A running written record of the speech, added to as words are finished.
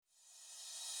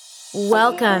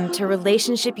Welcome to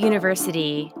Relationship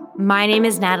University. My name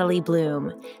is Natalie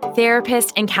Bloom,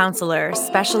 therapist and counselor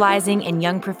specializing in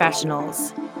young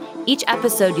professionals. Each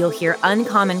episode, you'll hear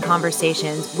uncommon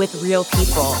conversations with real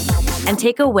people and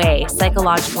take away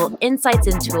psychological insights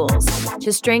and tools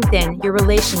to strengthen your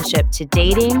relationship to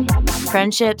dating,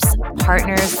 friendships,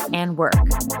 partners, and work.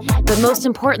 But most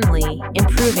importantly,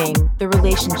 improving the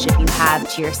relationship you have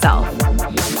to yourself.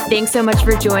 Thanks so much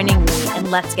for joining me,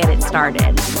 and let's get it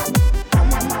started.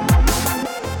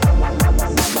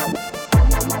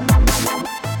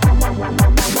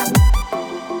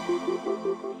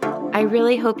 I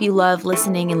really hope you love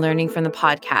listening and learning from the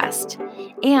podcast.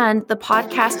 And the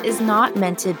podcast is not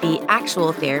meant to be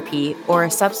actual therapy or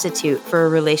a substitute for a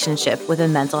relationship with a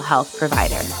mental health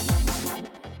provider.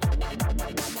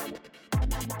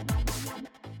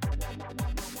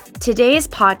 Today's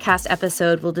podcast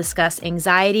episode will discuss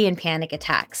anxiety and panic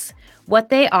attacks, what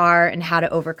they are and how to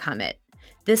overcome it.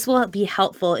 This will be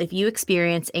helpful if you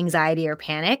experience anxiety or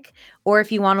panic, or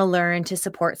if you want to learn to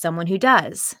support someone who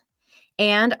does.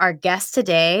 And our guest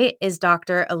today is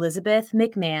Dr. Elizabeth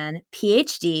McMahon,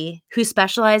 PhD, who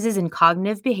specializes in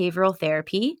cognitive behavioral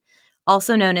therapy,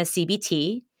 also known as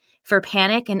CBT, for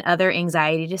panic and other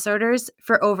anxiety disorders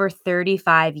for over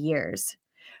 35 years.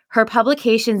 Her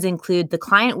publications include the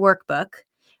Client Workbook,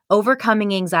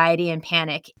 Overcoming Anxiety and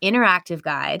Panic Interactive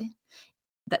Guide,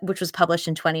 which was published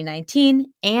in 2019,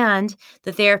 and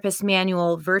the Therapist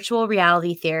Manual Virtual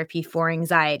Reality Therapy for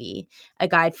Anxiety, a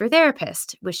guide for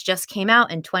therapists, which just came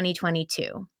out in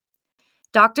 2022.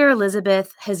 Dr.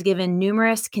 Elizabeth has given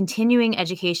numerous continuing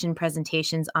education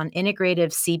presentations on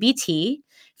integrative CBT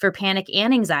for panic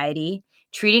and anxiety,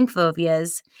 treating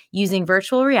phobias, using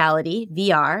virtual reality,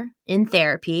 VR, in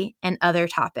therapy, and other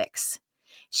topics.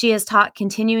 She has taught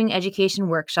continuing education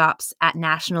workshops at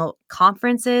national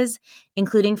conferences,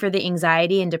 including for the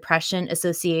Anxiety and Depression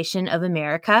Association of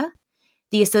America,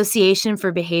 the Association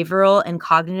for Behavioral and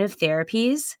Cognitive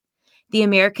Therapies, the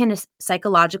American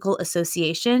Psychological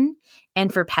Association,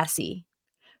 and for PESI.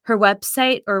 Her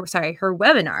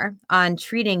webinar on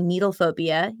treating needle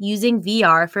phobia using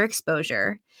VR for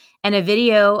exposure and a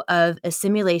video of a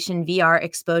simulation VR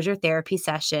exposure therapy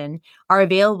session are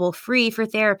available free for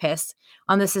therapists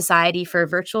on the Society for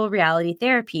Virtual Reality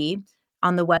Therapy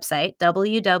on the website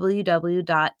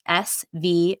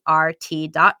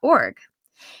www.svrt.org.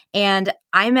 And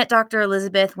I met Dr.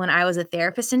 Elizabeth when I was a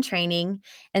therapist in training,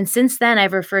 and since then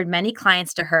I've referred many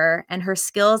clients to her, and her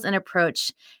skills and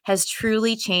approach has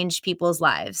truly changed people's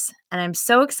lives. And I'm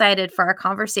so excited for our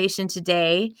conversation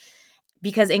today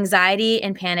because anxiety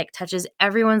and panic touches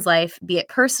everyone's life, be it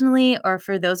personally or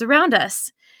for those around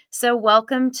us. So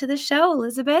welcome to the show,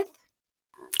 Elizabeth.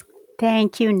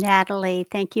 Thank you, Natalie.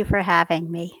 Thank you for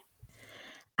having me.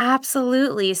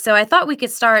 Absolutely. So I thought we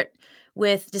could start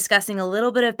with discussing a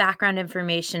little bit of background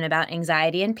information about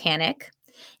anxiety and panic.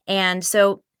 And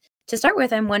so to start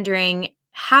with, I'm wondering,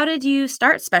 how did you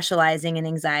start specializing in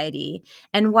anxiety?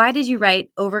 And why did you write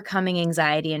Overcoming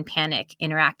Anxiety and Panic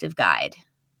Interactive Guide?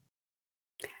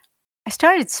 I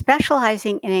started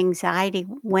specializing in anxiety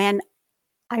when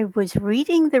I was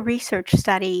reading the research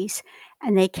studies,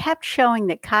 and they kept showing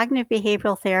that cognitive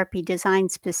behavioral therapy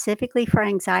designed specifically for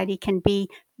anxiety can be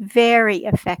very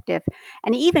effective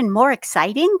and even more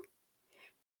exciting.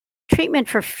 Treatment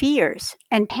for fears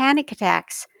and panic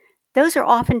attacks, those are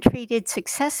often treated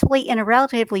successfully in a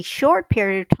relatively short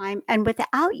period of time and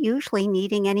without usually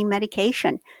needing any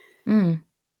medication.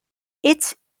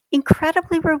 It's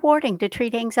incredibly rewarding to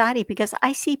treat anxiety because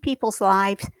I see people's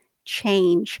lives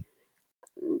change.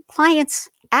 Clients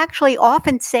actually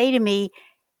often say to me,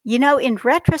 in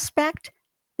retrospect,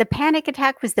 the panic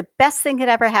attack was the best thing that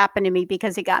ever happened to me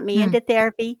because it got me into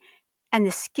therapy, and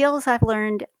the skills I've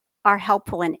learned are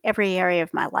helpful in every area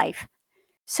of my life.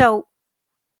 So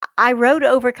I wrote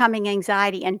Overcoming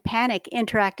Anxiety and Panic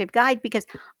Interactive Guide because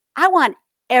I want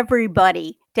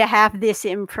everybody to have this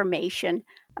information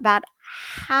about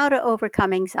how to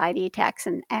overcome anxiety attacks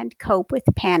and cope with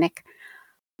panic.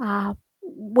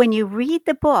 When you read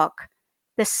the book,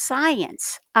 the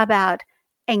science about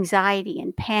anxiety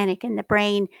and panic in the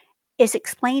brain is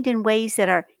explained in ways that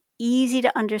are easy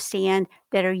to understand,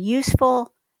 that are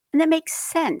useful, and that make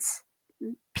sense.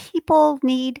 People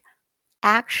need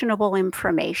actionable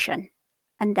information,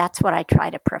 and that's what I try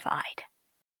to provide.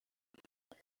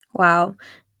 Wow.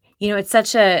 It's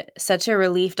such a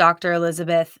relief, Dr.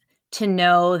 Elizabeth, to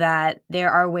know that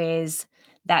there are ways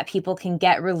that people can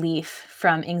get relief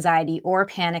from anxiety or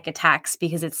panic attacks,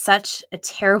 because it's such a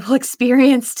terrible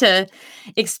experience to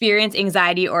experience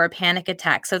anxiety or a panic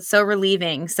attack. So it's so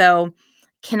relieving. So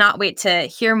cannot wait to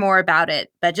hear more about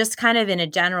it. But just kind of in a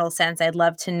general sense, I'd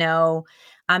love to know,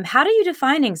 how do you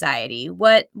define anxiety?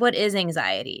 What is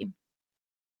anxiety?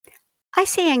 I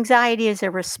see anxiety as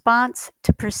a response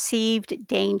to perceived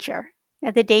danger.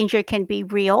 Now, the danger can be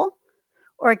real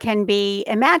or it can be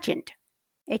imagined.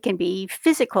 It can be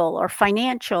physical or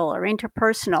financial or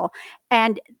interpersonal.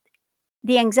 And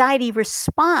the anxiety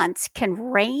response can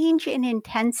range in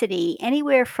intensity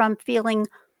anywhere from feeling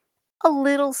a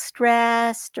little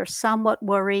stressed or somewhat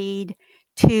worried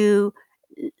to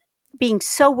being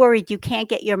so worried you can't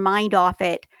get your mind off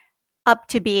it, up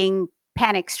to being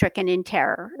panic stricken and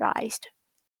terrorized.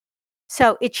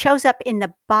 So it shows up in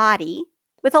the body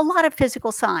with a lot of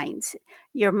physical signs.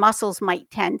 Your muscles might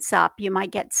tense up. You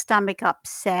might get stomach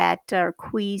upset or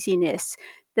queasiness.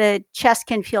 The chest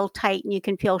can feel tight and you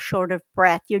can feel short of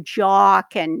breath. Your jaw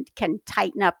can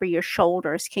tighten up or your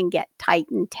shoulders can get tight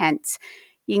and tense.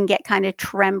 You can get kind of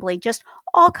trembly, just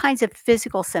all kinds of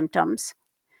physical symptoms.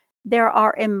 There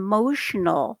are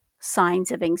emotional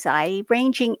signs of anxiety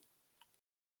ranging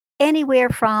anywhere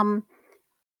from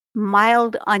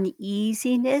mild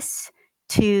uneasiness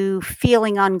to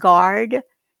feeling on guard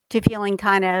to feeling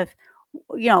kind of,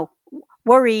 you know,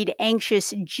 worried,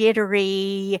 anxious,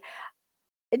 jittery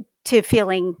to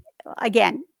feeling,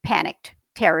 again, panicked,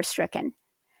 terror stricken.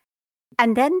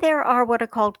 And then there are what are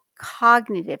called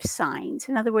cognitive signs.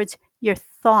 In other words, your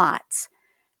thoughts.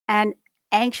 And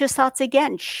anxious thoughts,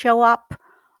 again, show up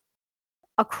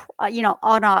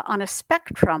on a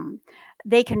spectrum.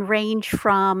 They can range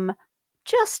from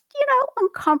just,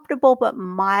 uncomfortable but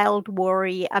mild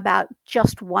worry about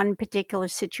just one particular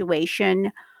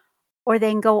situation, or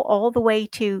they can go all the way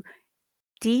to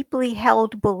deeply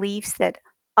held beliefs that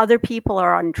other people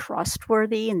are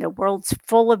untrustworthy and the world's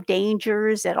full of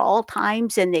dangers at all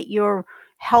times and that you're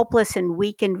helpless and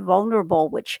weak and vulnerable,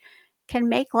 which can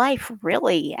make life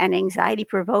really an anxiety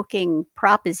provoking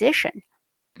proposition.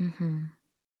 Hmm.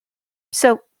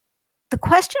 So the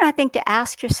question I think to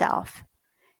ask yourself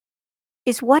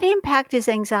is, what impact is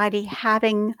anxiety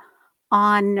having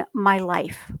on my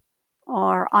life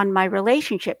or on my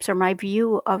relationships or my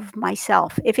view of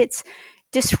myself? If it's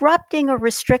disrupting or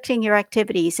restricting your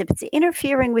activities, if it's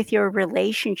interfering with your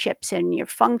relationships and your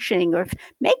functioning, or if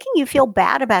making you feel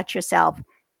bad about yourself,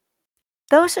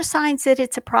 those are signs that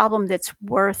it's a problem that's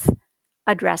worth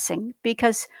addressing,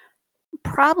 because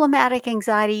problematic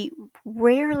anxiety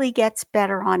rarely gets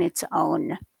better on its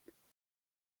own.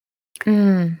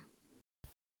 Mm.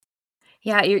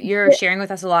 Yeah, you're sharing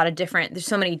with us a lot of different. There's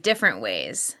so many different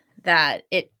ways that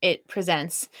it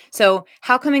presents. So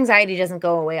how come anxiety doesn't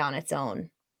go away on its own?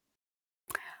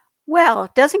 Well,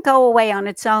 it doesn't go away on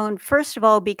its own, first of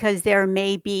all, because there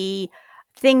may be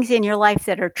things in your life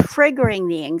that are triggering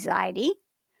the anxiety,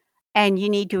 and you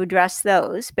need to address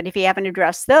those. But if you haven't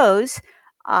addressed those,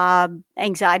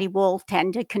 anxiety will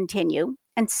tend to continue.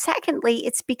 And secondly,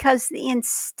 it's because the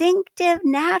instinctive,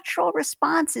 natural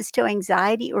responses to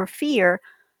anxiety or fear,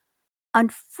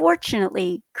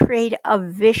 unfortunately, create a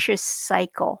vicious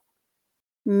cycle,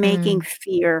 making Mm.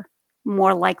 fear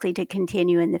more likely to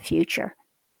continue in the future.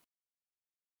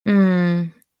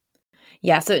 Mm.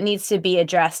 Yeah, so it needs to be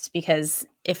addressed because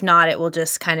if not, it will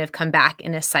just kind of come back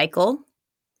in a cycle.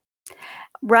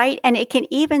 Right, and it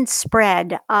can even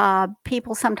spread.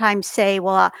 People sometimes say,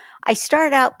 "Well, I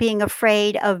started out being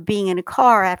afraid of being in a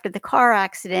car after the car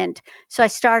accident, so I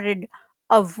started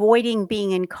avoiding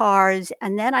being in cars,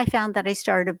 and then I found that I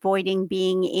started avoiding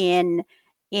being in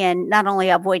not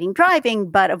only avoiding driving,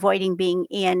 but avoiding being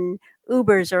in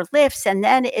Ubers or Lyfts, and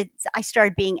then I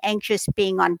started being anxious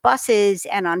being on buses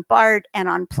and on BART and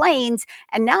on planes,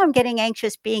 and now I'm getting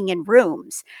anxious being in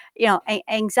rooms."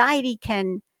 Anxiety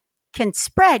can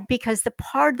spread because the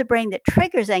part of the brain that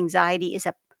triggers anxiety is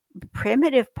a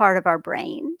primitive part of our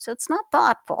brain. So it's not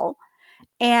thoughtful.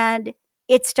 And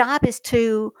its job is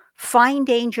to find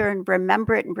danger and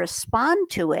remember it and respond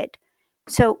to it.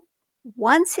 So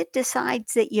once it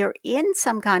decides that you're in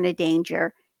some kind of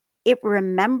danger, it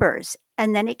remembers,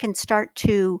 and then it can start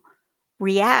to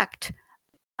react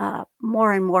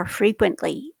more and more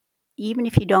frequently, even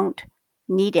if you don't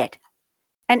need it.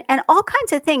 And all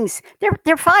kinds of things. There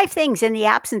are 5 things in the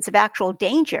absence of actual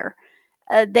danger,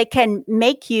 that can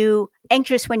make you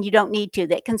anxious when you don't need to,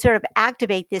 that can sort of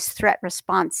activate this threat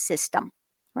response system,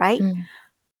 right? Mm.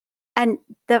 And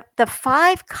the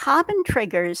 5 common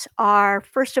triggers are,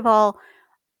 first of all,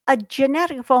 a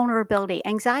genetic vulnerability.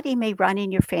 Anxiety may run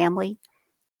in your family.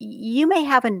 You may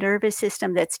have a nervous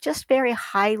system that's just very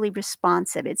highly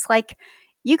responsive. It's like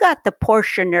you got the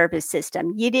Porsche nervous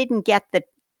system. You didn't get the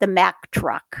Mack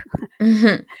truck.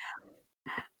 Mhm.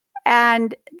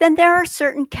 And then there are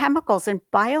certain chemicals and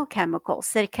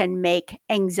biochemicals that can make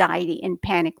anxiety and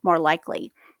panic more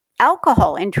likely.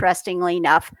 Alcohol, interestingly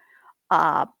enough,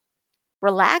 uh,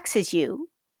 relaxes you,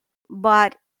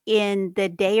 but in the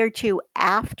day or two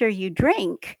after you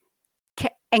drink,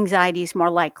 anxiety is more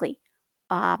likely.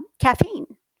 Caffeine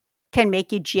can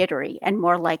make you jittery and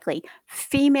more likely.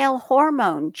 Female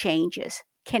hormone changes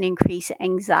can increase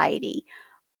anxiety.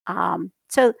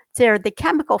 So there are the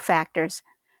chemical factors,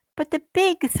 but the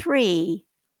big three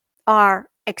are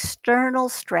external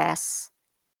stress,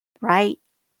 right?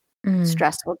 Mm,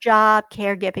 Stressful job,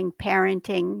 caregiving,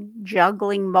 parenting,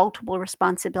 juggling multiple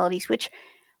responsibilities, which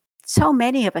so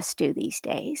many of us do these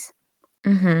days.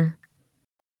 mhm,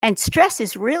 And stress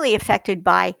is really affected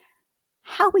by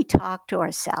how we talk to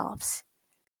ourselves.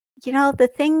 The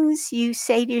things you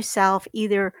say to yourself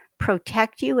either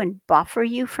protect you and buffer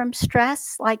you from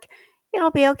stress, like,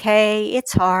 it'll be okay,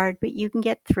 it's hard, but you can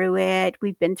get through it.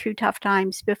 We've been through tough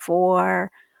times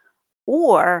before,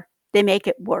 or they make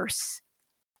it worse.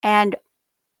 And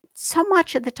so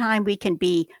much of the time we can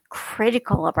be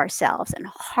critical of ourselves and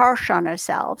harsh on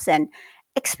ourselves and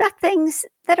expect things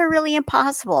that are really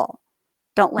impossible.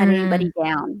 Don't let mm, anybody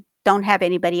down. Don't have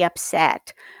anybody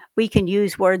upset. We can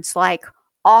use words like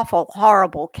awful,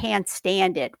 horrible, can't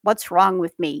stand it. What's wrong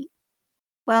with me?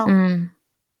 Well, mm,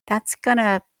 that's going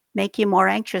to make you more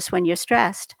anxious when you're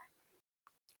stressed.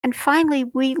 And finally,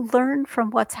 we learn from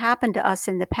what's happened to us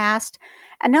in the past,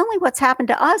 and not only what's happened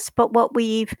to us, but what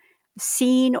we've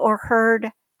seen or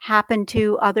heard happen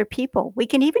to other people. We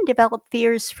can even develop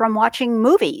fears from watching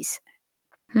movies.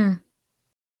 hmm.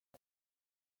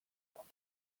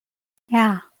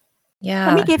 Yeah.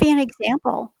 Let me Yeah. give you an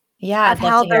example Yeah, of I'd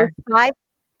love how to those hear. 5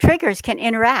 triggers can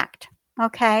interact.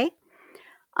 Okay?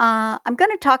 I'm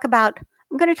gonna talk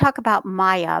about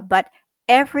Maya, but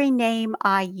every name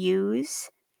I use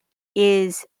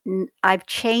I've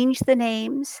changed the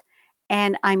names,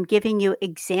 and I'm giving you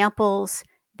examples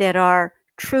that are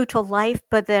true to life,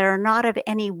 but that are not of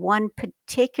any one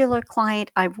particular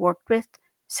client I've worked with,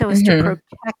 so as to Mhm,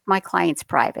 protect my client's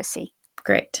privacy.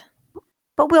 great.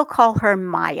 But we'll call her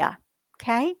Maya.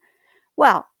 Okay?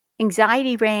 Well,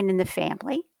 anxiety ran in the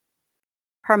family.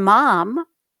 Her mom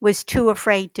was too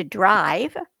afraid to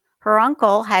drive. Her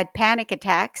uncle had panic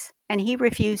attacks and he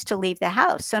refused to leave the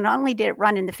house. So not only did it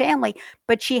run in the family,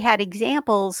 but she had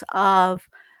examples of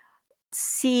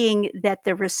seeing that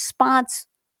the response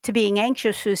to being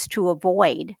anxious was to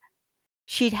avoid.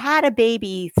 She'd had a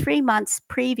baby 3 months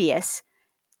previous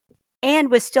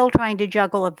and was still trying to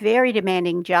juggle a very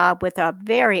demanding job with a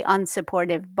very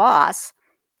unsupportive boss,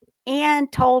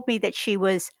 and told me that she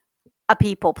was a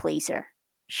people pleaser.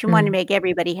 She wanted to Mm, make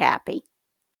everybody happy.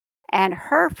 And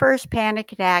her first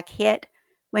panic attack hit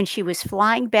when she was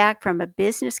flying back from a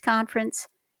business conference.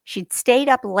 She'd stayed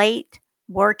up late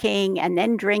working and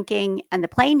then drinking, and the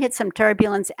plane hit some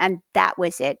turbulence, and that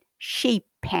was it. She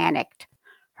panicked.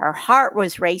 Her heart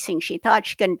was racing. She thought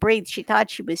she couldn't breathe. She thought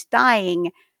she was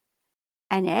dying.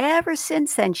 And ever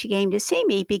since then, she came to see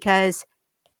me because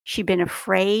she'd been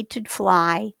afraid to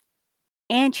fly,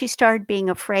 and she started being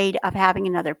afraid of having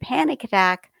another panic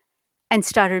attack and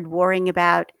started worrying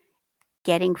about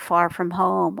getting far from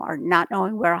home or not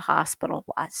knowing where a hospital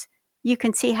was. You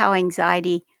can see how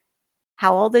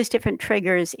all those different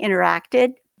triggers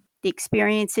interacted, the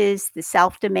experiences, the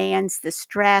self demands, the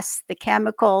stress, the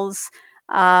chemicals,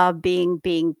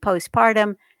 being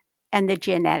postpartum, and the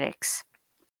genetics.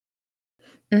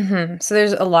 mhm. So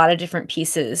there's a lot of different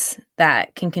pieces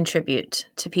that can contribute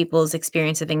to people's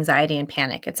experience of anxiety and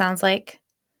panic, it sounds like.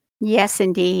 Yes,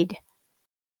 indeed.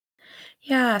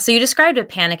 Yeah, so you described a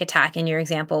panic attack in your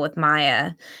example with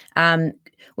Maya. Um,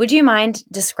 would you mind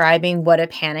describing what a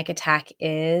panic attack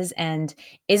is, and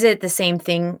is it the same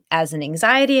thing as an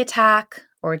anxiety attack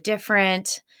or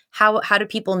different? How do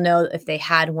people know if they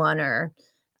had one or,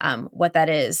 what that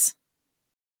is?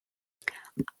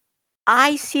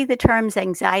 I see the terms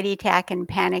anxiety attack and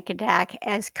panic attack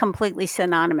as completely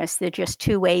synonymous. They're just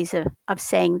two ways of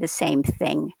saying the same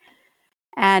thing.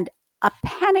 And a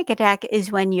panic attack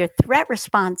is when your threat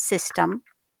response system,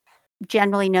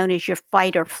 generally known as your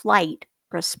fight or flight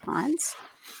response,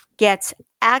 gets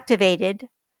activated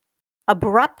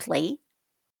abruptly,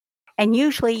 and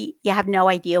usually you have no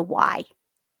idea why.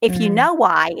 If you Mm, know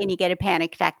why and you get a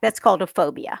panic attack, that's called a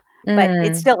phobia, but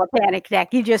it's mm, still a panic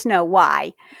attack. You just know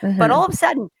why. But mhm, all of a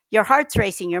sudden, your heart's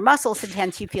racing, your muscles are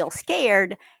tense, you feel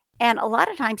scared. And a lot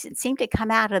of times it seemed to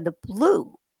come out of the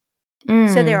blue.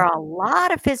 So there mm, are a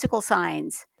lot of physical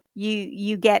signs.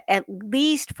 You get at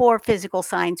least 4 physical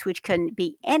signs, which can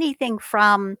be anything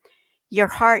from your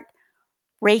heart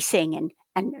racing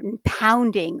and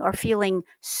pounding, or feeling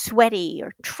sweaty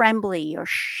or trembly or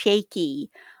shaky,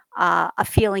 a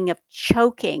feeling of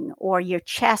choking, or your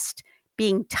chest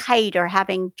being tight or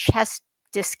having chest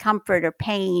discomfort or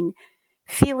pain,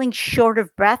 feeling short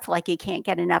of breath, like you can't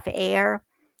get enough air,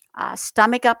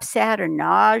 stomach upset or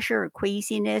nausea or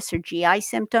queasiness or GI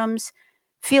symptoms,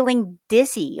 feeling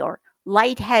dizzy or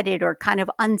lightheaded or kind of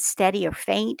unsteady or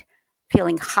faint,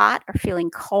 feeling hot or feeling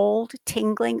cold,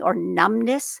 tingling or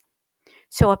numbness.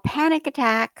 So a panic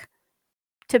attack,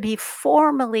 to be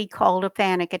formally called a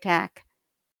panic attack,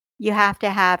 you have to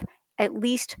have at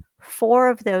least 4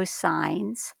 of those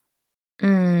signs.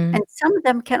 Mm. And some of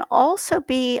them can also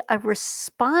be a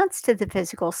response to the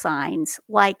physical signs,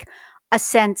 like a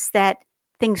sense that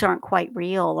things aren't quite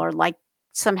real, or like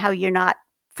somehow you're not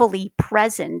fully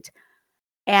present.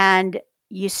 And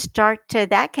you start to,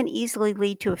 that can easily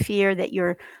lead to a fear that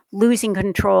you're losing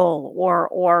control,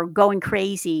 or going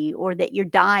crazy, or that you're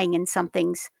dying and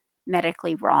something's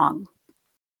medically wrong.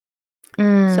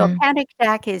 So a Mm. panic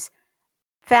attack is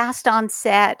fast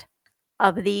onset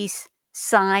of these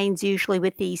signs, usually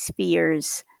with these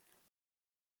fears.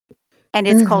 And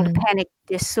it's called a Mhm. panic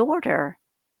disorder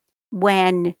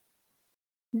when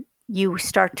you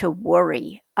start to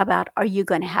worry about, are you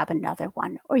going to have another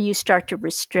one? Or you start to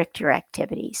restrict your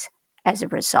activities as a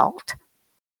result.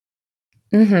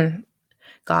 Mhm.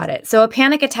 Got it. So a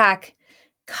panic attack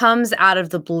comes out of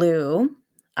the blue.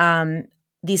 Um,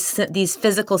 these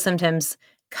physical symptoms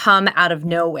come out of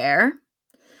nowhere,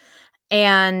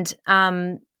 and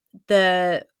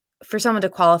the for someone to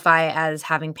qualify as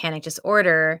having panic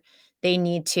disorder, they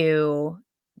need to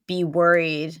be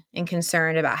worried and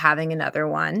concerned about having another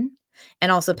one.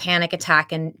 And also, panic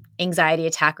attack and anxiety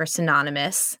attack are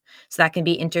synonymous, so that can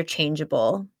be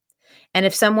interchangeable. And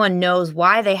if someone knows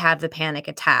why they have the panic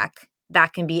attack,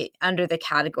 that can be under the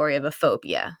category of a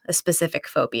phobia, a specific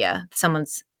phobia.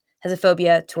 Someone's has a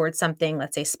phobia towards something,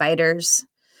 let's say spiders,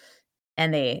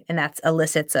 and that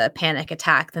elicits a panic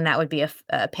attack, then that would be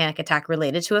a panic attack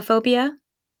related to a phobia?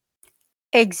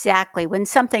 Exactly. When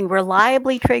something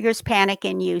reliably triggers panic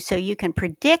in you so you can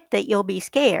predict that you'll be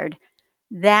scared,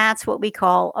 that's what we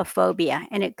call a phobia.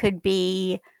 And it could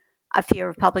be a fear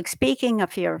of public speaking, a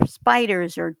fear of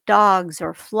spiders or dogs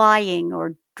or flying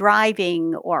or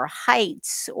driving or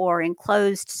heights or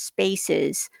enclosed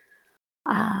spaces,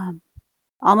 um,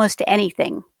 almost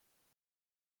anything.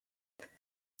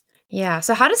 Yeah,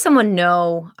 so how does someone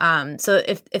know, so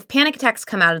if panic attacks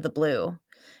come out of the blue,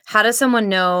 how does someone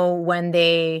know when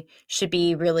they should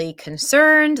be really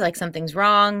concerned, like something's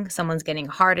wrong, someone's getting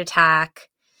a heart attack,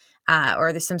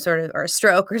 or there's some sort of or a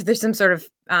stroke, or there's some sort of,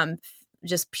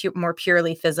 just more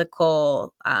purely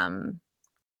physical,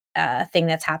 thing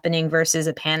that's happening versus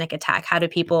a panic attack? How do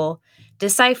people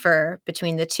decipher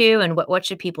between the 2, and what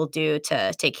should people do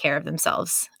to take care of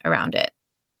themselves around it?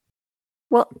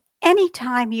 Well,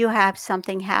 anytime you have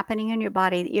something happening in your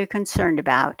body that you're concerned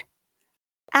about,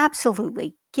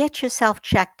 absolutely get yourself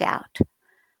checked out.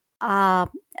 Uh,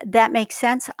 that makes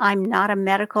sense. I'm not a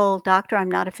medical doctor.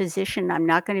 I'm not a physician. I'm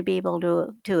not going to be able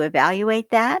to evaluate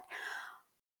that.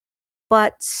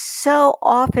 But so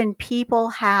often people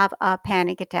have a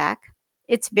panic attack.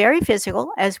 It's very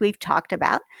physical, as we've talked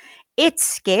about. It's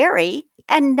scary.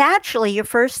 And naturally, your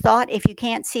first thought, if you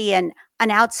can't see an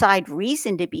outside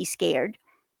reason to be scared,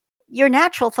 your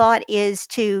natural thought is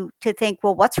to think,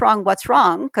 well, what's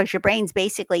wrong, because your brain's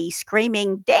basically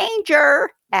screaming danger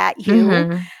at you.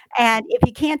 Mhm. And if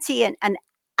you can't see an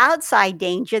outside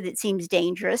danger that seems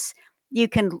dangerous, you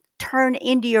can turn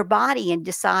into your body and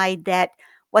decide that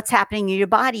what's happening in your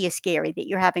body is scary, that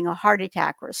you're having a heart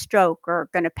attack or a stroke or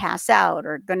going to pass out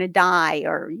or going to die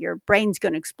or your brain's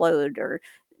going to explode, or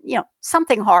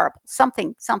something horrible,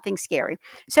 something scary.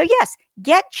 So yes,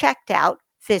 get checked out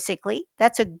physically.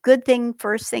 That's a good thing,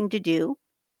 first thing to do.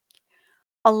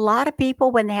 A lot of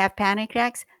people, when they have panic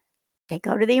attacks, they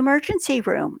go to the emergency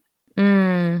room.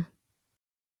 Mm.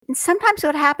 And sometimes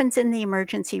what happens in the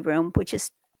emergency room, which is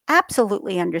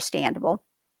absolutely understandable,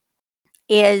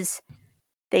 is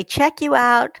they check you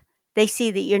out, they see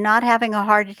that you're not having a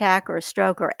heart attack or a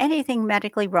stroke or anything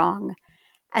medically wrong,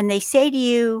 and they say to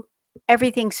you,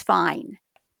 everything's fine.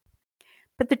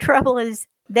 But the trouble is,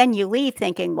 then you leave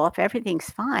thinking, well, if everything's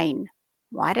fine,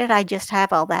 why did I just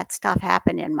have all that stuff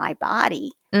happen in my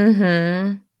body?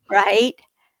 Mhm. Right?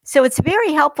 So it's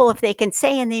very helpful if they can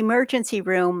say in the emergency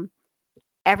room,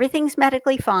 everything's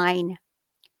medically fine.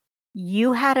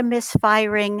 You had a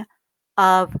misfiring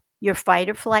of your fight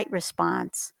or flight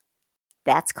response.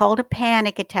 That's called a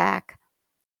panic attack.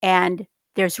 And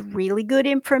there's really good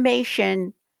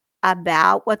information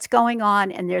about what's going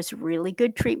on, and there's really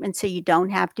good treatment so you don't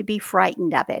have to be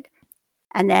frightened of it.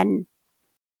 And then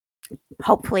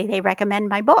hopefully they recommend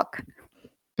my book.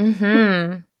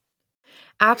 Mhm.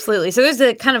 Absolutely. So there's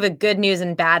a kind of a good news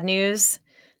and bad news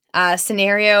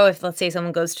scenario if, let's say,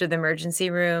 someone goes to the emergency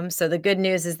room. So the good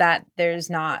news is that there's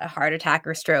not a heart attack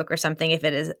or stroke or something if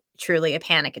it is truly a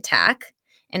panic attack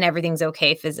and everything's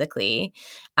okay physically.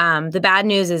 The bad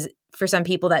news is for some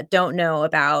people that don't know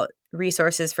about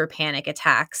resources for panic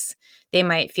attacks, they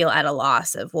might feel at a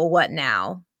loss of, well, what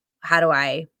now? How do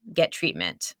I get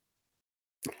treatment?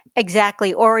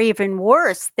 Exactly. Or even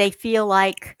worse, they feel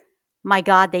like, my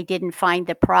God, they didn't find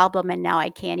the problem and now I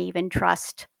can't even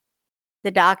trust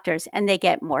the doctors. And they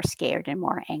get more scared and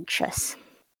more anxious.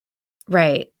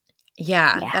 Right.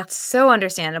 Yeah, Yeah. that's so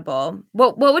understandable.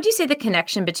 What would you say the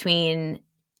connection between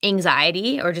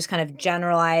anxiety or just kind of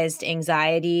generalized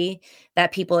anxiety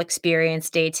that people experience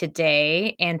day to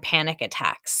day and panic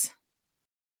attacks?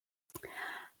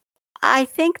 I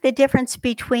think the difference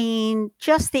between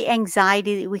just the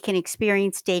anxiety that we can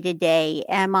experience day to day,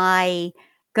 am I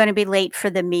going to be late for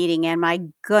the meeting? Am I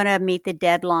going to meet the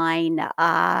deadline?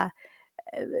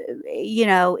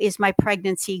 Is my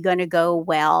pregnancy going to go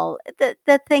well?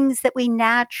 The things that we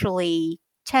naturally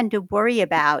tend to worry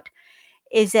about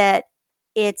is that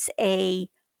it's a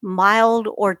mild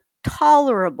or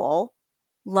tolerable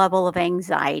level of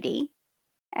anxiety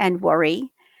and worry,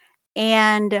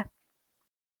 and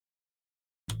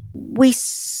we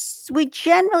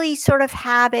generally sort of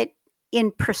have it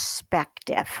in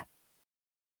perspective.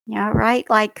 Yeah, right?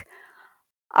 Like,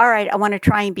 all right, I want to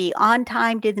try and be on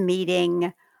time to the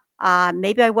meeting.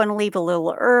 Maybe I want to leave a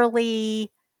little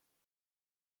early.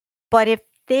 But if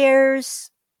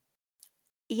there's,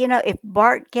 if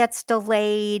BART gets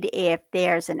delayed, if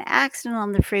there's an accident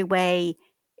on the freeway,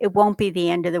 it won't be the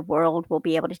end of the world. We'll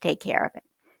be able to take care of it.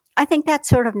 I think that's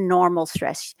sort of normal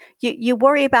stress. You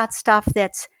worry about stuff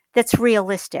that's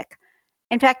realistic.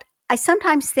 In fact, I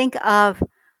sometimes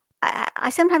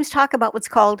talk about what's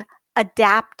called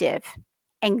adaptive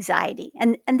anxiety.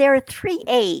 And there are 3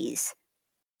 A's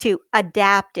to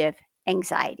adaptive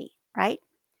anxiety, right?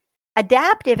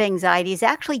 Adaptive anxiety is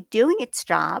actually doing its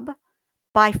job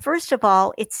by, first of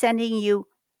all, it's sending you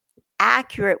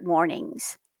accurate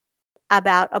warnings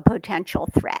about a potential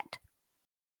threat.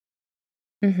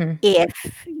 Mhm.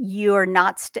 If you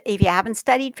haven't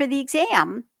studied for the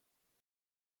exam,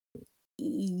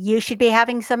 you should be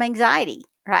having some anxiety,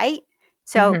 right?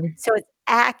 Mhm. So it's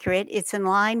accurate, it's in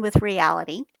line with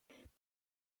reality.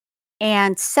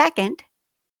 And second,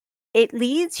 it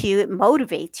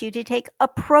motivates you to take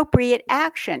appropriate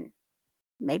action.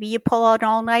 Maybe you pull out an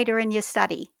all-nighter and you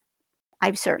study.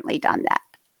 I've certainly done that.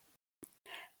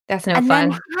 That's no And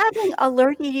then fun. having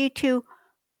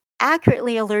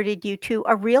accurately alerted you to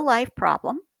a real life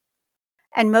problem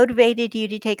and motivated you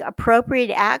to take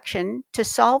appropriate action to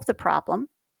solve the problem,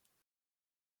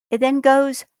 it then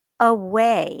goes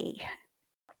away.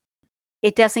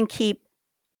 It doesn't keep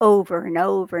over and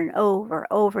over and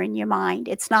over in your mind.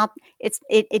 It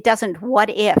doesn't what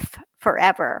if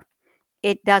forever.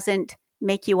 It doesn't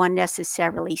make you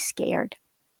unnecessarily scared.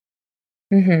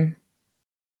 Mhm.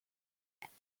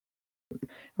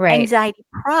 Right. Anxiety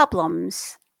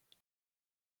problems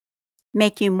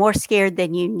make you more scared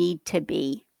than you need to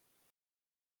be.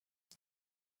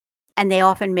 And they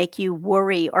often make you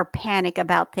worry or panic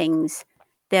about things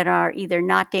that are either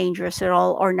not dangerous at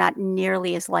all or not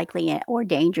nearly as likely or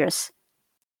dangerous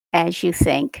as you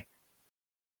think.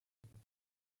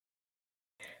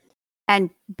 And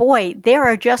boy, there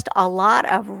are just a lot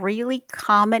of really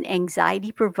common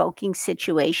anxiety provoking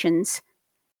situations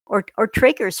or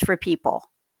triggers for people.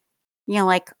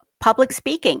 Like public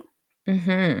speaking.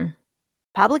 Mhm.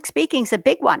 Public speaking's a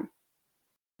big one.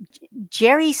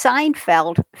 Jerry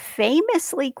Seinfeld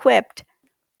famously quipped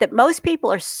that most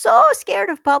people are so scared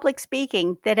of public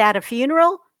speaking that at a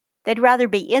funeral, they'd rather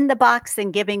be in the box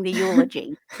than giving the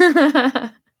eulogy.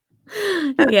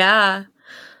 Yeah.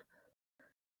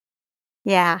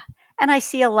 Yeah. And I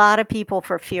see a lot of people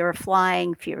for fear of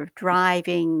flying, fear of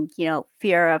driving,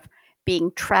 fear of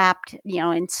being trapped,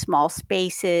 in small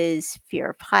spaces,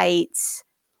 fear of heights,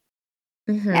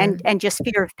 and Mhm. and just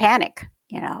fear of panic.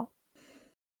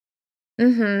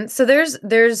 Mhm. So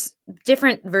there's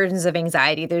different versions of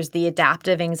anxiety. There's the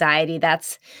adaptive anxiety.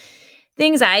 That's the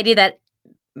anxiety that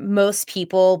most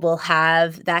people will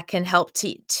have that can help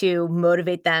to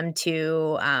motivate them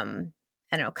to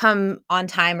I don't know, come on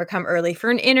time or come early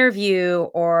for an interview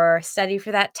or study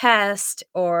for that test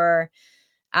or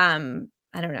I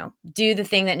don't know, do the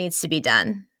thing that needs to be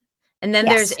done. And then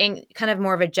there's Yes. kind of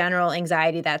more of a general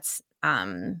anxiety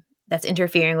that's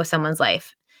interfering with someone's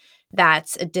life,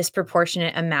 that's a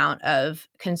disproportionate amount of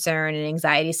concern and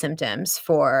anxiety symptoms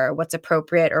for what's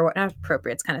appropriate or what not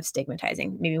appropriate. It's kind of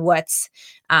stigmatizing. Maybe what's,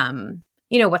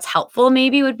 what's helpful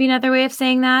maybe would be another way of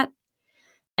saying that.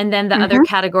 And then the other Mhm.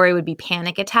 category would be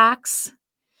panic attacks.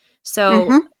 So,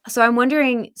 Mhm. so I'm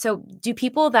wondering, so do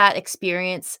people that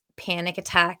experience panic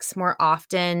attacks more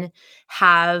often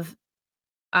have,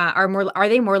 are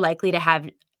they more likely to have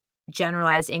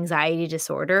generalized anxiety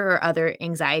disorder or other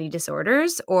anxiety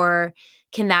disorders, or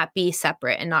can that be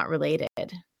separate and not related?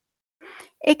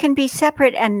 It can be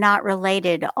separate and not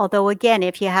related, although again,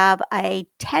 if you have a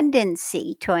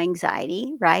tendency to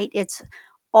anxiety, right, it's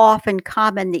often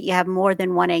common that you have more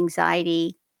than one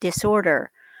anxiety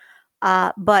disorder.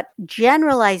 But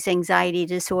generalized anxiety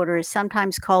disorder is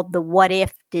sometimes called the what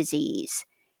if disease.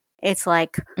 It's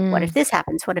like, what if Mm, this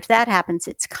happens? What if that happens?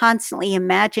 It's constantly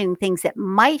imagining things that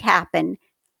might happen,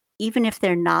 even if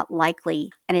they're not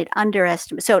likely. And it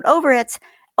underestimates, so it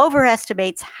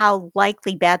overestimates how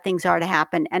likely bad things are to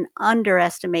happen and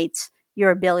underestimates your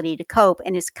ability to cope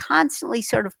and is constantly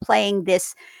sort of playing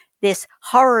this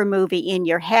horror movie in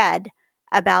your head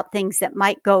about things that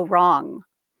might go wrong.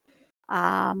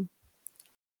 Um,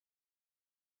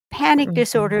 Panic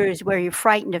disorder mhm. is where you're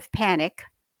frightened of panic.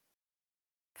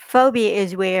 Phobia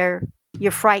is where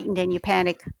you're frightened and you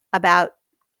panic about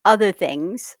other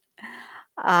things.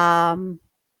 Um,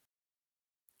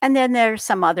 and then there's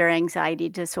some other anxiety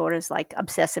disorders like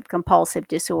obsessive compulsive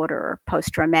disorder or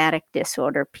post traumatic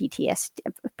disorder, PTSD,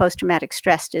 post traumatic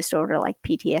stress disorder like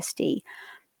PTSD.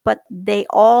 But they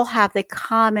all have the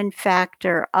common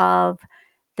factor of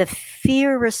the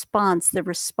fear response, the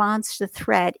response to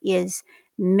threat is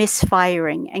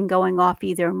misfiring and going off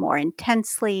either more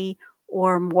intensely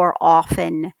or more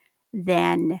often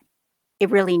than it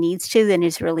really needs to, than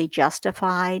is really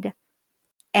justified.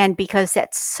 And because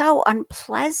that's so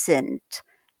unpleasant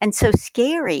and so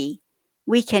scary,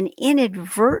 we can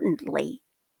inadvertently,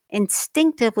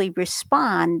 instinctively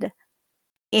respond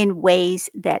in ways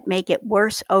that make it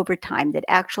worse over time, that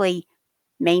actually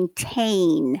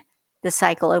maintain the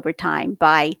cycle over time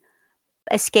by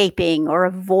escaping or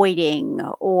avoiding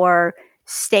or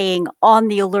staying on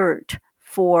the alert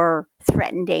for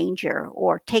threatened danger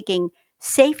or taking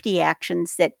safety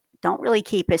actions that don't really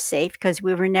keep us safe because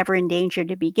we were never in danger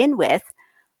to begin with,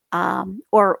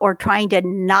 or trying to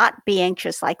not be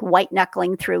anxious, like white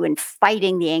knuckling through and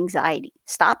fighting the anxiety.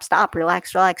 Stop, stop,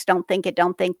 relax, relax. Don't think it,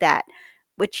 don't think that,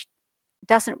 which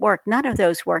doesn't work. None of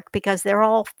those work because they're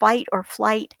all fight or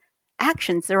flight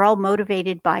actions. They're all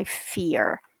motivated by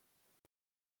fear.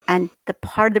 And the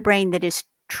part of the brain that is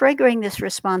triggering this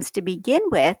response to begin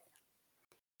with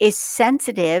is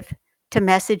sensitive to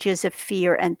messages of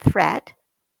fear and threat.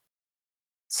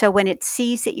 So when it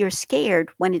sees that you're scared,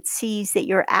 when it sees that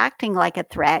you're acting like a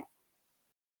threat,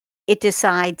 it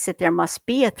decides that there must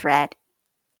be a threat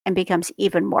and becomes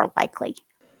even more likely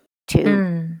to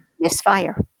Mm.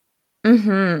 misfire.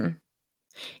 Mhm.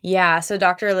 Yeah, so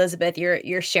Dr. Elizabeth,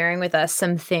 you're sharing with us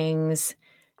some things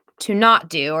to not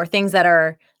do or things that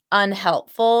are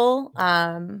unhelpful,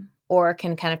 or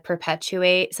can kind of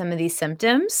perpetuate some of these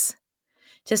symptoms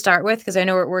to start with, because I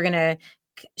know we're gonna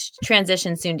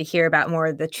transition soon to hear about more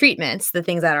of the treatments, the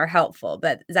things that are helpful.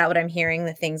 But is that what I'm hearing?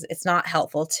 The things it's not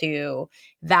helpful to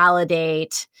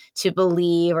validate, to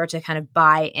believe, or to kind of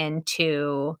buy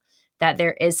into that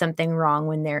there is something wrong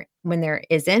when there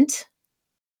isn't.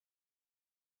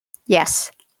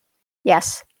 Yes.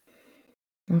 Yes.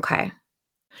 Okay.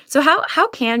 So how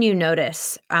can you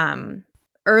notice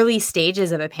early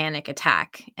stages of a panic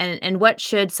attack, and what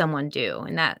should someone do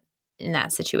in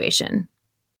that situation?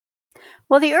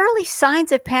 Well, the early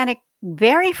signs of panic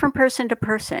vary from person to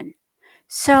person.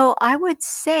 So I would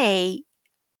say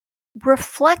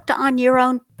reflect on your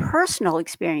own personal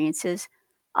experiences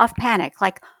of panic.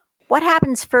 Like, what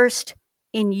happens first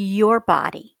in your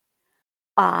body?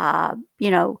 Uh,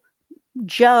 you know,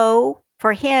 Joe,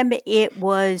 for him, it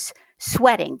was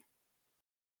sweating.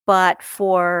 But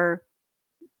for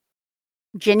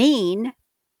Janine,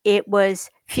 it was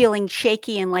feeling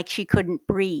shaky and like she couldn't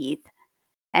breathe.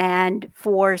 And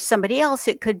for somebody else,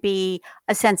 it could be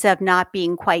a sense of not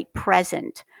being quite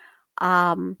present.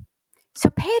 Um, so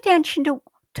pay attention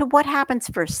to what happens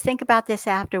first. Think about this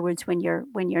afterwards when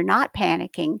you're not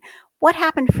panicking. What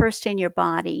happened first in your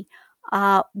body?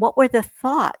 What were the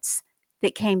thoughts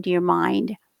that came to your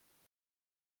mind?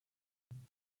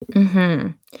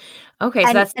 Mhm. Okay,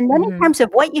 so that's And then in mhm. terms of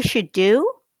what you should do,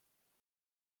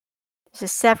 it's a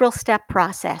several step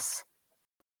process.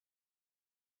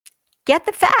 Get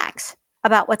the facts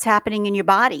about what's happening in your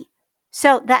body.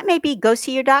 So that may be go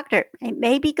see your doctor. It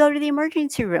may be go to the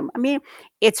emergency room. I mean,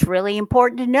 it's really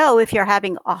important to know if you're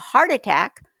having a heart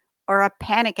attack or a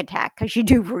panic attack because you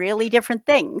do really different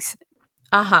things,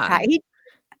 Uh-huh. right?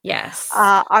 Yes.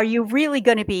 Are you really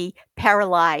going to be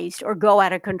paralyzed or go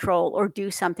out of control or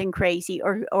do something crazy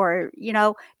or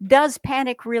does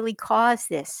panic really cause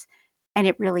this? And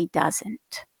it really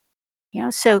doesn't.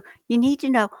 So you need to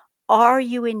know, are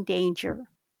you in danger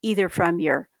either from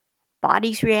your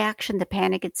body's reaction, the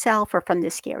panic itself, or from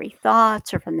the scary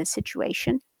thoughts or from the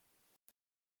situation?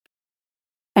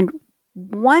 And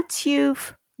once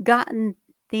you've gotten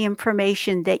the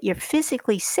information that you're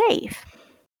physically safe,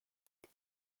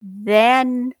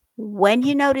 then when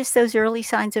you notice those early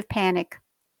signs of panic,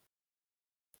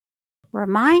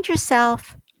 remind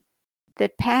yourself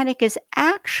that panic is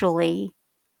actually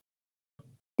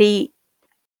the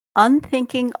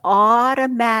unthinking,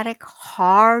 automatic,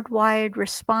 hardwired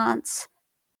response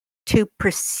to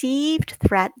perceived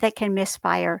threat that can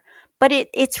misfire. But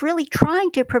it's really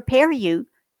trying to prepare you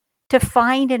to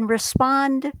find and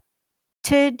respond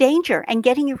to danger and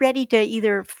getting you ready to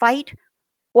either fight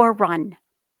or run.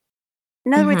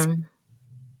 In other words, Mhm.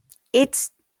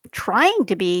 it's trying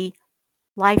to be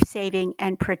life-saving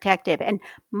and protective. And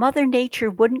Mother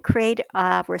Nature wouldn't create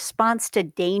a response to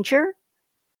danger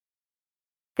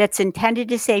that's intended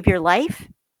to save your life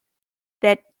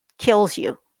that kills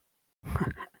you,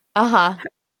 Uh-huh.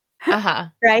 Uh-huh.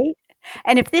 right?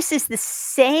 And if this is the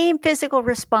same physical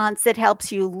response that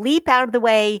helps you leap out of the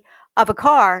way of a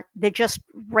car that just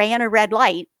ran a red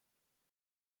light,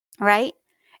 right?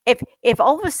 If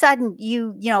all of a sudden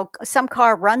some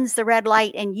car runs the red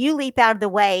light and you leap out of the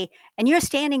way and you're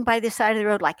standing by the side of the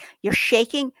road, like you're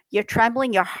shaking, you're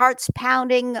trembling, your heart's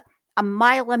pounding a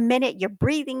mile a minute, your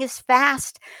breathing is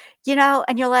fast,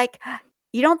 and you're like,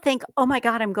 you don't think, oh my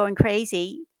God, I'm going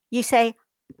crazy. You say,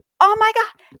 oh my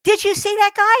God, did you see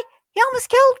that guy? He almost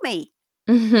killed me.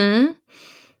 Mhm.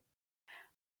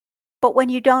 But when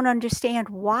you don't understand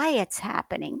why it's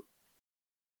happening,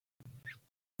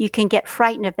 you can get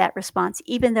frightened of that response,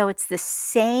 even though it's the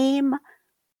same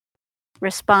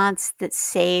response that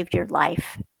saved your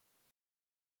life.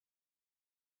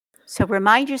 So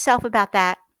remind yourself about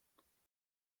that.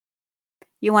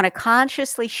 You want to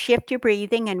consciously shift your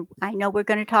breathing. And I know we're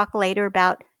going to talk later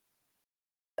about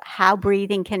how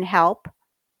breathing can help.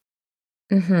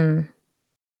 Mhm.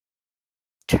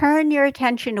 Turn your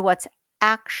attention to what's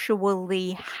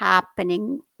actually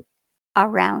happening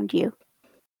around you,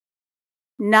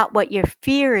 not what your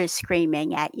fear is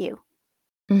screaming at you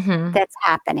Mhm. that's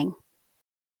happening.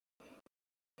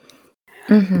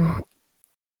 Mhm.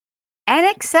 And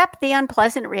accept the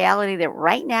unpleasant reality that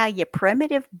right now your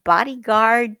primitive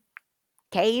bodyguard,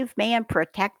 caveman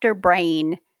protector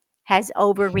brain has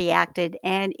overreacted,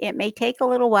 and it may take a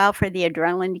little while for the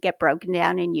adrenaline to get broken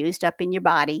down and used up in your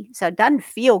body. So it doesn't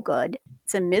feel good.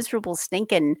 It's a miserable,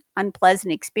 stinking,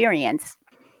 unpleasant experience.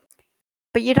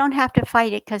 But you don't have to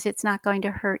fight it because it's not going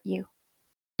to hurt you.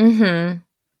 Mhm.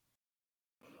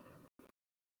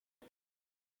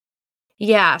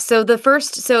 Yeah, so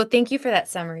thank you for that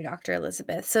summary, Dr.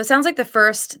 Elizabeth. So it sounds like the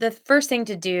first thing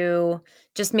to do,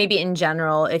 just maybe in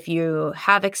general, if you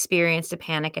have experienced a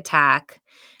panic attack,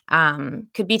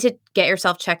 could be to get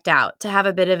yourself checked out, to have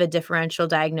a bit of a differential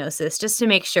diagnosis, just to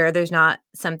make sure there's not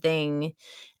something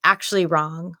actually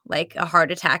wrong, like a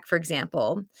heart attack, for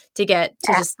example, to get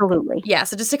to just Absolutely. yeah,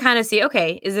 so just to kind of see,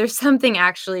 okay, is there something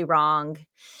actually wrong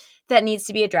that needs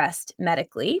to be addressed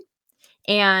medically?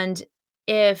 And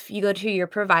if you go to your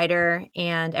provider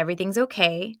and everything's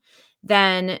okay,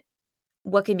 then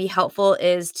what can be helpful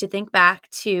is to think back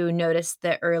to notice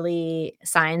the early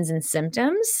signs and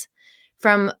symptoms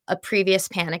from a previous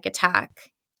panic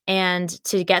attack and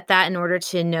to get that in order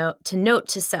to note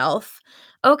to self,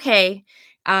 okay,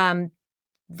 um,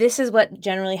 this is what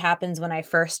generally happens when I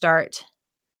first start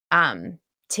um,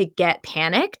 to get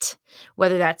panicked,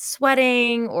 whether that's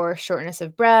sweating or shortness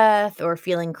of breath or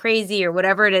feeling crazy or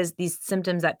whatever it is, these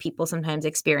symptoms that people sometimes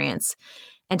experience,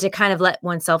 and to kind of let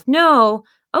oneself know,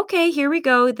 okay, here we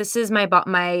go. This is my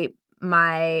body's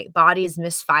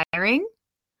misfiring.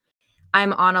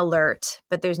 I'm on alert,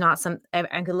 but there's not some.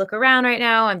 I could look around right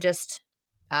now. I'm just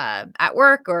at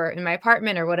work or in my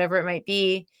apartment or whatever it might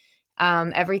be.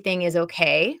 Everything is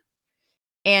okay,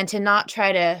 and to not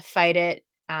try to fight it,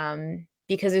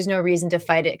 because there's no reason to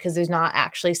fight it because there's not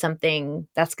actually something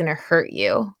that's gonna hurt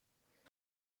you.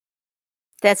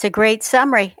 That's a great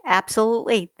summary.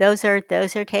 Absolutely. Those are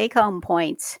take home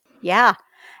points. Yeah.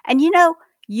 And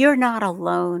you're not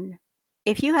alone.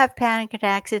 if you have panic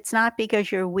attacks, it's not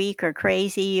because you're weak or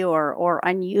crazy or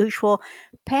unusual.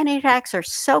 Panic attacks are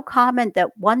so common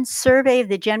that one survey of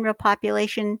the general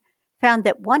population found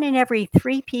that 1 in every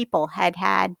 3 people had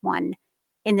had one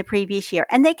in the previous year,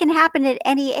 and they can happen at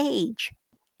any age,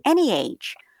 any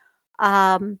age.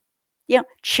 Um,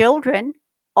 children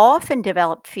often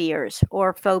develop fears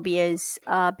or phobias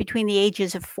between the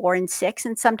ages of 4 and 6,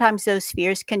 and sometimes those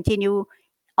fears continue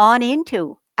on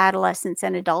into adolescence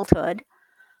and adulthood.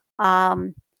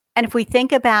 Um, and if we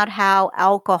think about how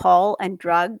alcohol and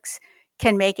drugs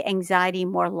can make anxiety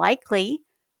more likely,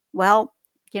 well,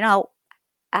 you know,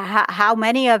 how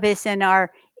many of us in our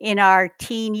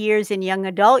teen years and young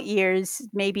adult years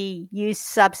maybe used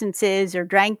substances or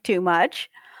drank too much,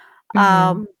 Mhm.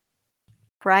 um,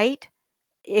 right?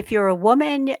 If you're a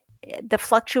woman, the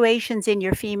fluctuations in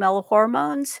your female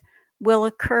hormones will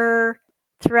occur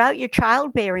throughout your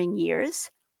childbearing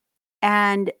years.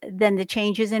 And then the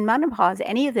changes in menopause,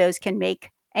 any of those can make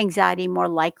anxiety more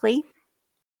likely.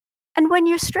 And when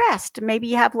you're stressed, maybe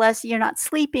you have less, you're not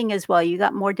sleeping as well, you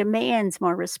got more demands,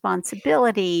 more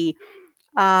responsibility.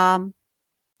 Um,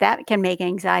 that can make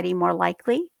anxiety more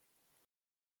likely.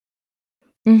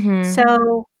 Mhm.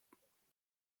 So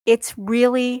it's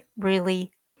really,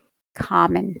 really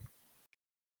common.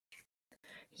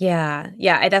 Yeah.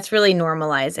 Yeah, that's really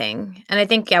normalizing. And I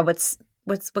think, yeah, what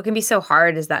can be so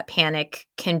hard is that panic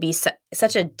can be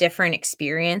such a different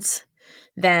experience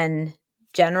than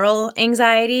general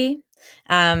anxiety,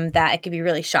 that it could be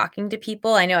really shocking to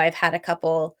people. I know I've had a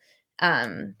couple,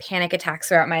 panic attacks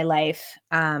throughout my life.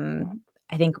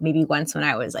 I think maybe once when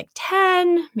I was, like,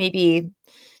 10, maybe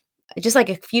just, like,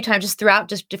 a few times just throughout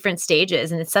just different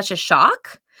stages, and it's such a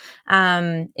shock.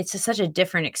 It's just such a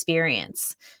different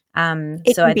experience.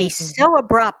 It So can I be think so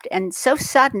abrupt and so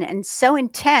sudden and so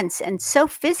intense and so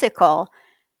physical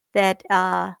that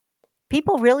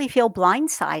people really feel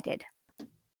blindsided.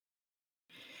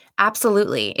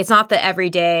 absolutely. It's not the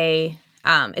everyday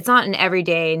it's not an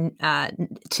everyday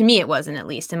to me it wasn't, at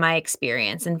least in my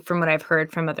experience, and from what I've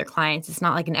heard from other clients, it's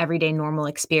not like an everyday normal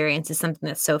experience. It's something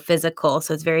that's so physical,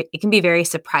 so it can be very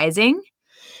surprising.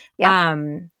 Yep.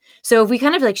 Um so if we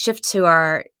kind of like shift to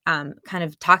our kind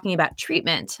of talking about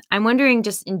treatment, I'm wondering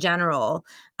just in general,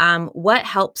 what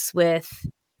helps with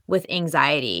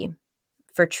anxiety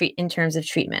for treat in terms of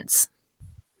treatments?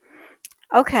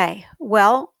 Okay.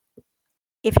 Well,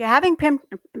 if you're having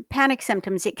panic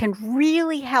symptoms, it can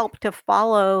really help to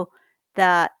follow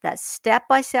the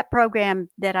step-by-step program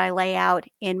that I lay out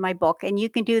in my book, and you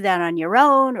can do that on your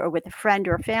own or with a friend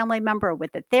or a family member or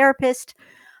with a therapist,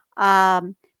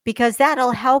 um, because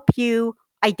that'll help you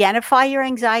identify your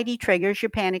anxiety triggers, your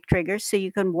panic triggers, so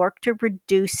you can work to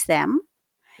reduce them.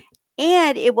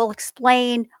 And it will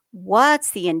explain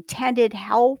what's the intended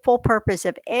helpful purpose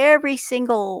of every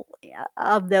single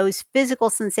of those physical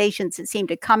sensations that seem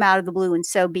to come out of the blue and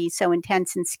so be so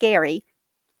intense and scary.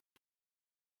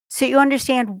 So you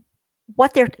understand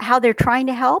what they're how they're trying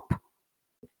to help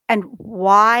and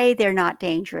why they're not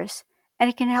dangerous. And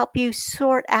it can help you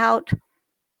sort out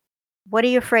what are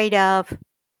you afraid of,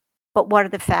 but what are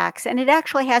the facts. And it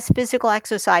actually has physical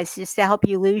exercises to help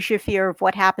you lose your fear of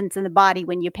what happens in the body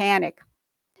when you panic.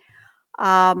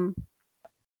 Um,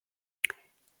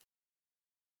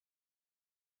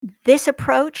 This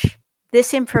approach,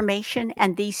 this information,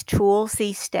 and these tools,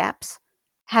 these steps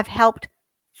have helped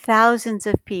thousands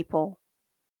of people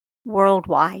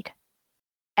worldwide.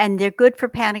 And they're good for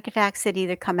panic attacks that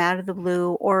either come out of the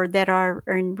blue or that are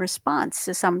in response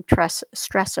to some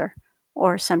stressor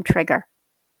or some trigger.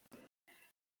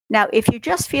 Now, if you're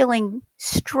just feeling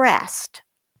stressed,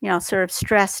 sort of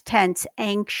stressed, tense,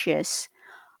 anxious,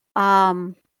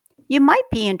 um, you might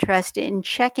be interested in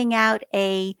checking out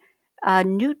a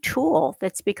new tool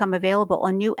that's become available,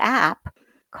 a new app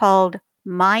called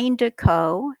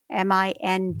Mindco,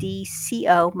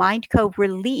 Mindco, Mindco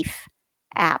Relief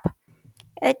app.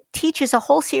 It teaches a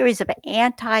whole series of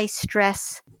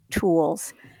anti-stress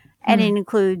tools, and it Hmm.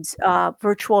 includes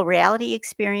virtual reality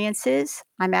experiences.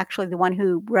 I'm actually the one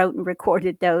who wrote and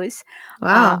recorded those,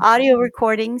 Wow. audio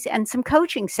recordings, and some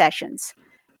coaching sessions.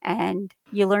 And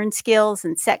you learn skills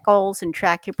and set goals and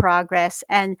track your progress.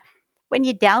 And when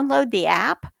you download the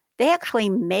app, they actually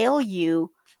mail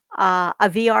you a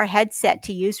VR headset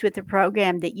to use with the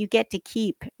program that you get to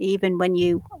keep even when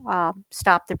you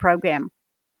stop the program.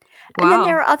 And then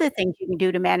there Wow. are other things you can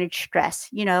do to manage stress,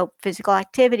 physical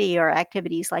activity or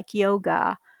activities like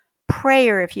yoga,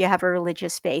 prayer if you have a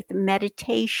religious faith,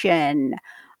 meditation,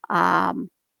 um,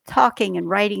 talking and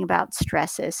writing about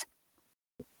stresses.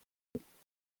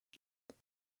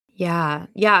 Yeah.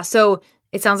 Yeah. So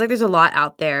it sounds like there's a lot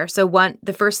out there. So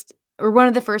the first or one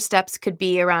of the first steps could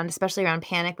be around, especially around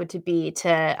panic, would to be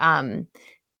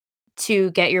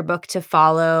to get your book to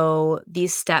follow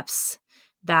these steps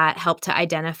that help to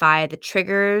identify the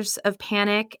triggers of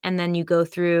panic, and then you go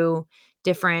through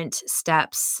different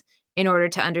steps in order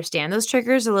to understand those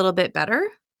triggers a little bit better.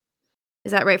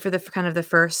 Is that right for the kind of the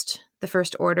first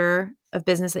order of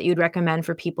business that you'd recommend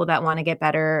for people that want to get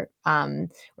better,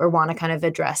 or want to kind of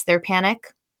address their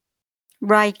panic?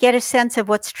 Right. Get a sense of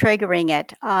what's triggering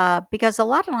it. Because a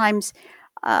lot of times,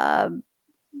 uh,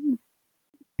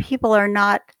 people are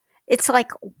not, it's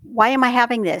like, why am I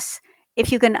having this?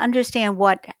 If you can understand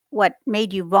what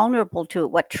made you vulnerable to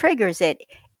it, what triggers it,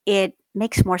 it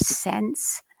makes more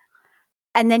sense.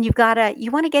 And then you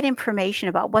want to get information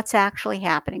about what's actually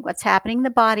happening, what's happening in the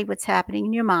body, what's happening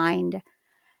in your mind.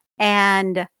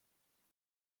 And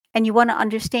you want to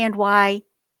understand why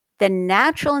the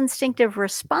natural instinctive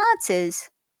responses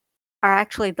are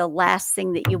actually the last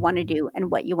thing that you want to do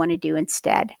and what you want to do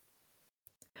instead.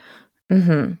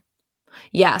 Mhm.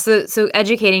 Yeah, so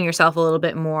educating yourself a little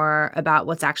bit more about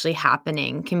what's actually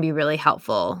happening can be really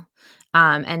helpful.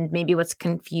 And maybe what's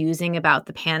confusing about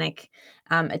the panic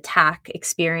attack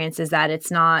experience is that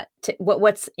it's not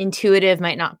what's intuitive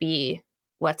might not be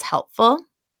what's helpful.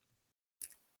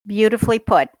 Beautifully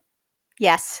put.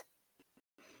 Yes.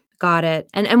 Got it.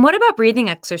 And what about breathing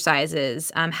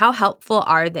exercises? How helpful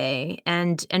are they?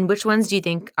 And which ones do you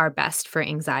think are best for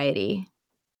anxiety?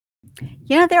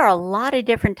 There are a lot of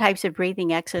different types of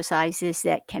breathing exercises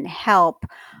that can help.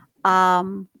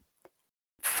 Um,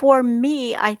 for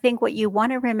me, I think what you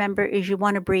want to remember is you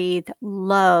want to breathe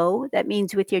low. That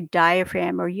means with your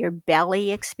diaphragm or your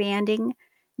belly expanding,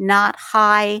 not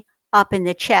high up in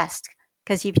the chest.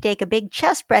 Because if you take a big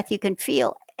chest breath, you can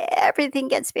feel everything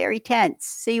gets very tense.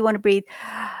 So you want to breathe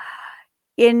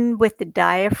in with the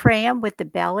diaphragm, with the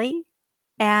belly,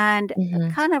 and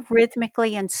Mhm. kind of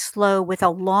rhythmically and slow with a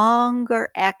longer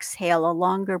exhale, a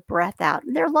longer breath out.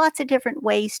 And there are lots of different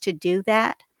ways to do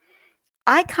that.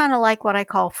 I kind of like what I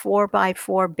call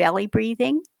 4x4 belly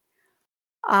breathing.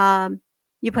 Um,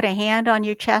 you put a hand on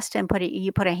your chest and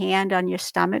you put a hand on your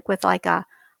stomach with like a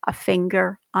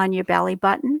finger on your belly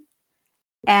button.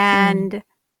 Mm. And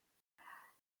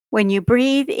when you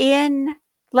breathe in,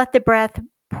 let the breath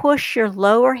push your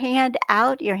lower hand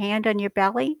out, your hand on your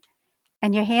belly,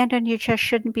 and your hand on your chest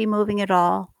shouldn't be moving at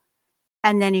all.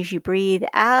 And then as you breathe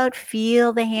out,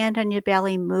 feel the hand on your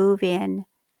belly move in.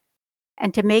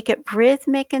 And to make it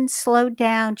rhythmic and slow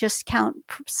down, just count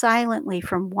silently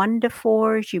from 1 to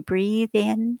 4 as you breathe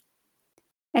in,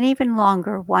 and even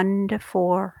longer, 1 to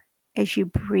 4 as you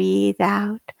breathe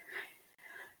out.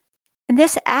 And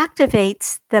this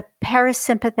activates the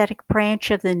parasympathetic branch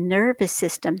of the nervous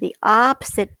system, the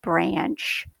opposite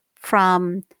branch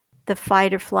from the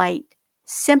fight or flight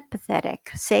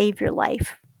sympathetic, save your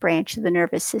life branch of the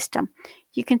nervous system.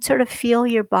 You can sort of feel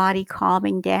your body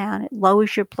calming down. It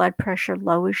lowers your blood pressure,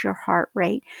 lowers your heart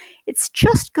rate. It's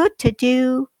just good to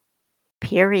do,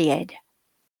 period.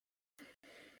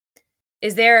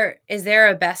 Is there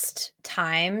a best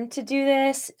time to do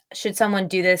this? Should someone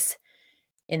do this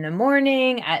in the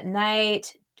morning, at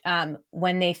night,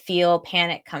 when they feel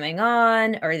panic coming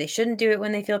on, or they shouldn't do it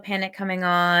when they feel panic coming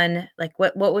on? Like,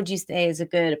 what would you say is a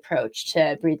good approach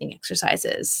to breathing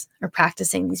exercises or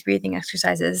practicing these breathing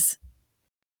exercises?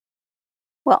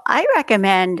 Well, I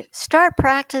recommend start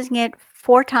practicing it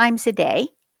 4 times a day.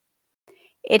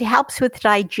 It helps with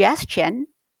digestion.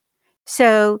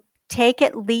 So take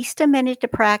at least a minute to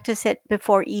practice it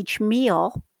before each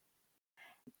meal,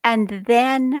 and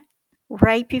then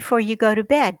right before you go to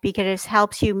bed, because it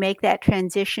helps you make that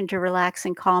transition to relax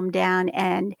and calm down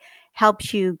and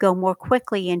helps you go more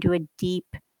quickly into a deep,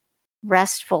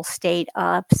 restful state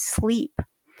of sleep.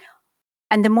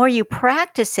 And the more you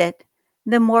practice it,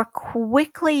 the more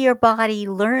quickly your body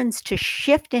learns to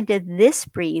shift into this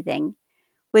breathing,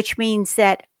 which means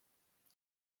that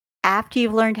after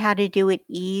you've learned how to do it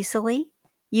easily,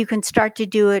 you can start to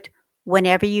do it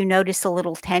whenever you notice a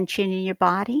little tension in your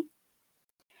body.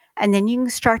 And then you can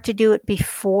start to do it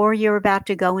before you're about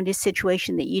to go into a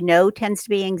situation that you know tends to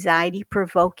be anxiety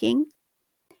provoking.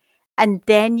 And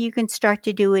then you can start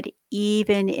to do it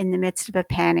even in the midst of a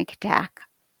panic attack.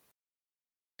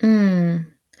 Mm,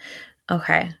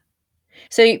 okay.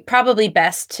 So probably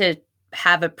best to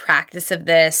have a practice of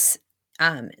this.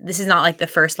 This is not like the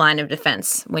first line of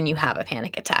defense when you have a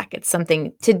panic attack. It's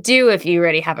something to do if you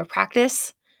already have a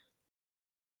practice.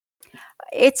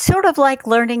 It's sort of like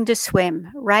learning to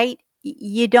swim, right?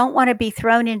 You don't want to be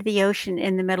thrown into the ocean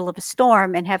in the middle of a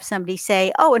storm and have somebody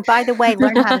say, "Oh, and by the way,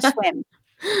 learn how to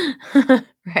swim."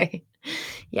 Right.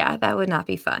 Yeah, that would not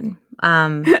be fun.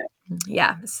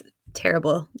 Yeah.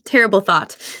 Terrible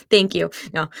thought. Thank you.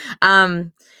 No.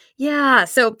 Um, yeah.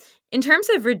 So, in terms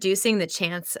of reducing the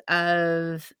chance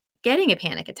of getting a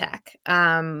panic attack,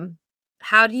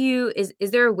 how do you is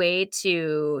there a way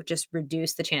to just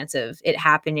reduce the chance of it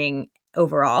happening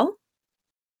overall?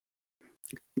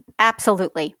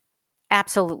 Absolutely.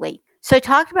 Absolutely. So I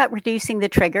talked about reducing the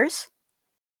triggers,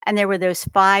 and there were those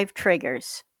 5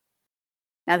 triggers.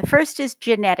 Now, the first is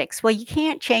genetics. Well, you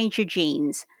can't change your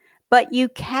genes, but you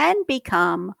can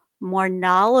become more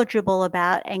knowledgeable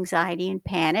about anxiety and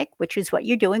panic, which is what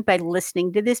you're doing by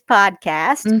listening to this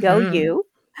podcast. Go Mhm. you.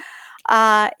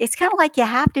 It's kind of like you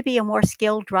have to be a more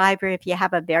skilled driver if you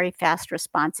have a very fast,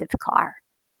 responsive car,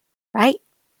 right?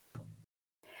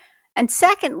 And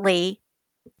secondly,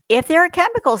 if there are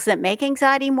chemicals that make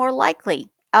anxiety more likely,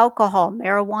 alcohol,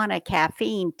 marijuana,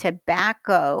 caffeine,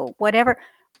 tobacco, whatever,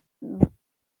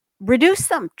 reduce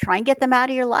them, try and get them out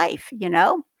of your life, you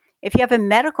know? If you have a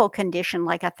medical condition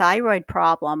like a thyroid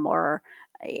problem or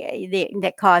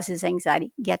that causes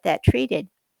anxiety, get that treated.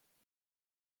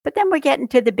 But then we're getting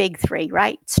to the big 3,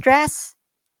 right? Stress,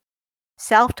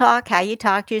 self-talk, how you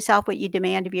talk to yourself, what you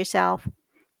demand of yourself,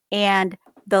 and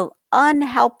the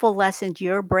unhelpful lessons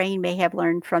your brain may have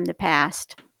learned from the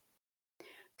past.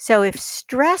 So if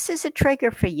stress is a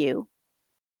trigger for you,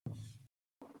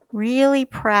 really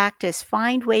practice,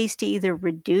 find ways to either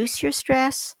reduce your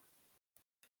stress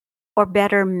or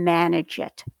better manage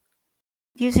it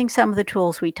using some of the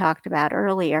tools we talked about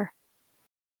earlier.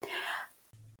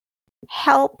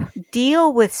 Help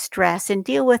deal with stress and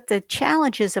deal with the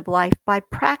challenges of life by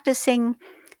practicing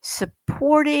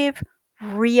supportive,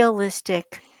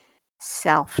 realistic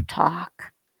self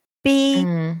talk. Be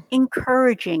Mm.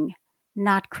 encouraging,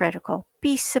 not critical.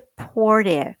 Be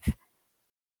supportive.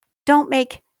 Don't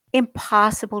make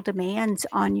impossible demands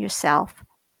on yourself.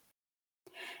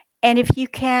 And if you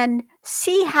can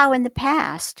see how in the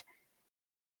past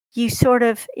you sort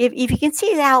of, if you can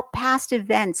see how past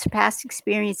events, past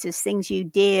experiences, things you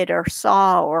did or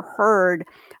saw or heard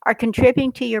are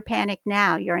contributing to your panic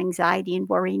now, your anxiety and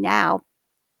worry now,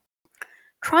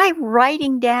 try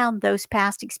writing down those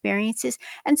past experiences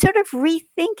and sort of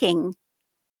rethinking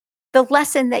the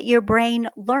lesson that your brain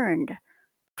learned.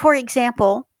 For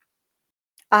example,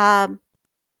 um,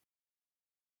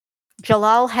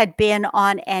 Jalal had been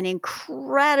on an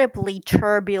incredibly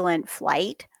turbulent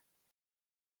flight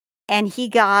and he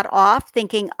got off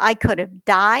thinking, I could have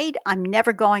died. I'm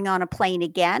never going on a plane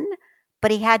again.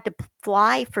 But he had to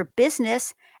fly for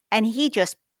business and he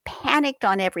just panicked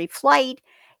on every flight.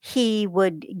 He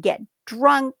would get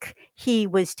drunk. He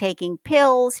was taking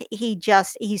pills. He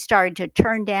started to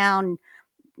turn down,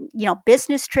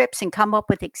 business trips and come up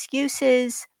with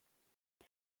excuses.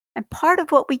 And part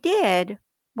of what we did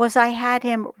was I had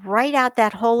him write out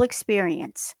that whole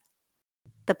experience.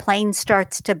 The plane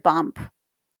starts to bump.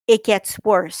 It gets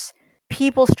worse.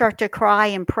 People start to cry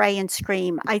and pray and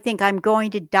scream. I think I'm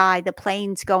going to die. The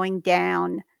plane's going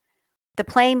down. The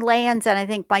plane lands, and I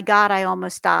think, my God, I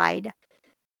almost died.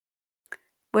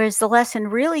 Whereas the lesson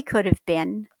really could have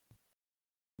been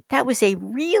that was a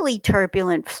really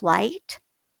turbulent flight.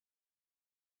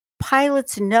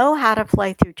 Pilots know how to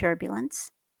fly through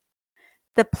turbulence.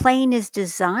 The plane is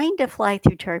designed to fly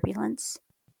through turbulence.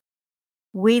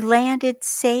 We landed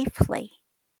safely.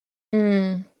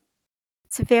 Mm.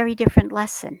 It's a very different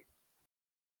lesson.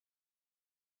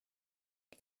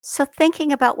 So,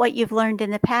 thinking about what you've learned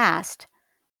in the past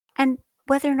and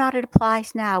whether or not it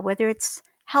applies now, whether it's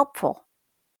helpful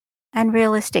and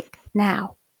realistic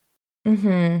now.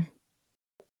 Mhm.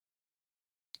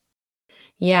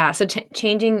 Yeah, so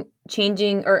changing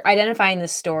or identifying the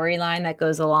storyline that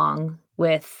goes along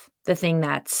with the thing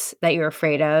that you're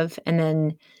afraid of, and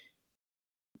then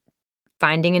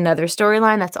finding another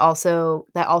storyline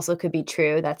that also could be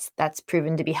true, that's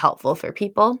proven to be helpful for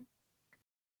people.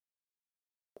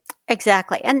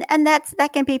 Exactly. And that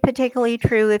can be particularly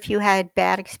true if you had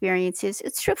bad experiences.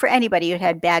 It's true for anybody who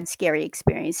had bad, scary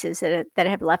experiences that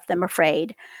have left them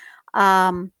afraid.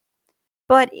 Um,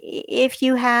 but if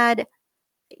you had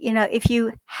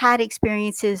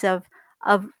experiences of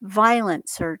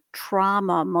violence or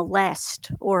trauma,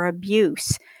 molest or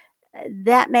abuse,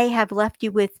 that may have left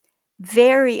you with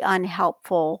very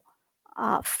unhelpful,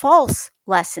 false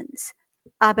lessons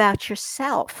about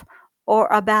yourself or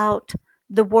about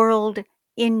the world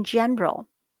in general.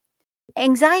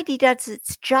 Anxiety does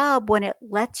its job when it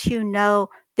lets you know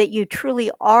that you truly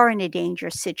are in a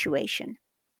dangerous situation.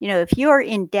 If you're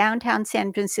in downtown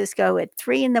San Francisco at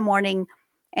 3 in the morning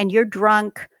and you're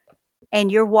drunk and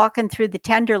you're walking through the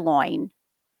Tenderloin,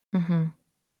 Mhm.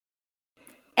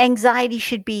 anxiety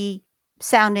should be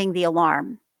sounding the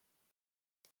alarm.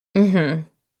 Mhm.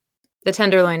 The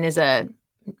Tenderloin is a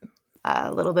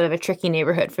little bit of a tricky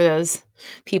neighborhood for those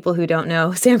people who don't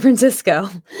know San Francisco.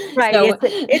 Right, So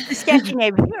it's a sketchy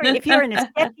neighborhood. If you're in a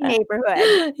sketchy neighborhood,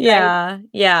 right? Yeah,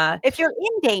 yeah, If you're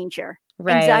in danger,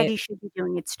 right. anxiety should be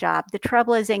doing its job. The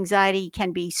trouble is anxiety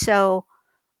can be so,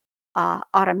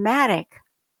 automatic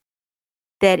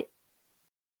that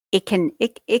it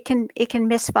can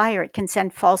misfire, it can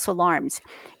send false alarms.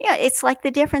 Yeah, it's like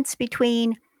the difference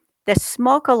between the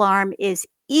smoke alarm is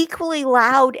equally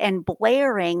loud and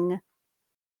blaring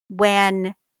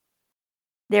when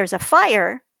there's a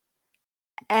fire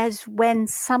as when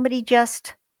somebody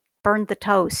just burned the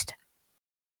toast.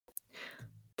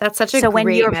 That's such a So when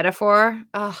great your metaphor.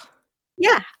 Oh,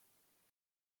 Yeah,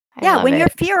 I yeah, love when your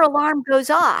it. fear alarm goes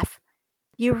off,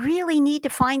 you really need to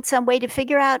find some way to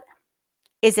figure out,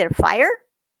 is it a fire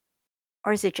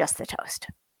or is it just the toast?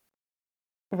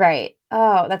 Right.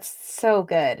 Oh, that's so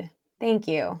good. Thank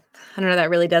you. I don't know, that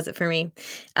really does it for me.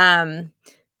 Um,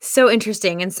 so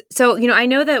interesting. And so, I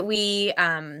know that we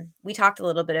talked a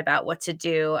little bit about what to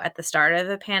do at the start of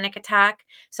a panic attack.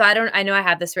 So I know I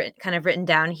have this written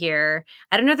down here.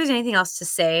 I don't know if there's anything else to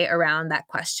say around that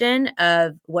question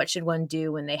of what should one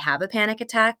do when they have a panic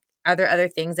attack? Are there other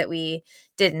things that we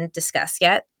didn't discuss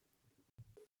yet?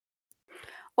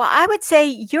 Well, I would say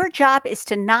your job is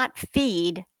to not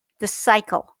feed the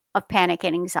cycle of panic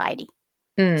and anxiety.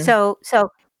 Mm,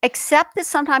 So accept that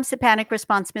sometimes the panic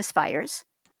response misfires.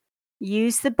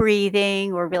 Use the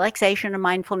breathing or relaxation or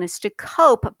mindfulness to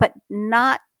cope, but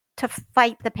not to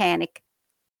fight the panic.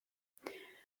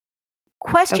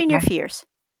 Question your okay. fears.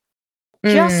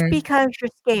 Just Mm, because you're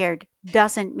scared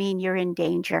doesn't mean you're in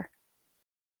danger.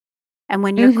 And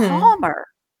when you're mhm. calmer,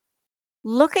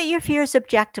 look at your fears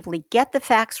objectively, get the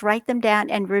facts, write them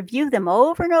down, and review them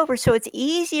over and over so it's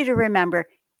easier to remember,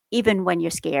 even when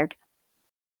you're scared.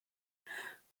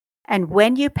 And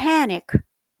when you panic,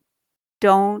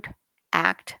 don't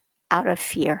act out of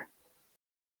fear.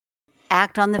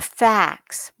 Act on the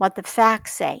facts, what the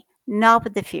facts say, not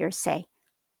what the fears say,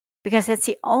 because it's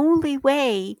the only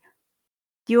way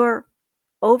your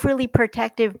overly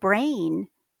protective brain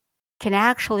can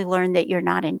actually learn that you're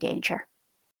not in danger.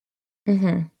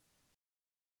 Mhm.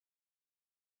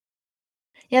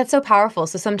 Yeah, it's so powerful.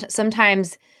 So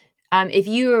sometimes, if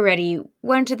you already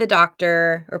went to the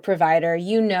doctor or provider,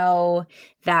 you know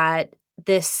that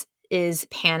this is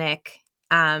panic.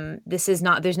 This is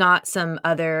not, there's not some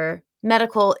other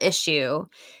medical issue,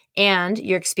 and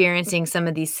you're experiencing some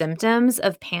of these symptoms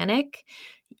of panic.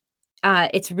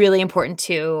 It's really important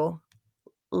to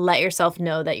let yourself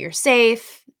know that you're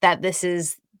safe, that this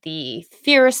is the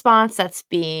fear response that's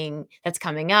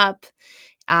coming up.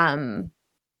 Um,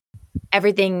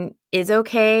 Everything is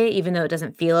okay, even though it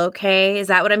doesn't feel okay. Is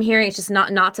that what I'm hearing? It's just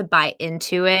not to buy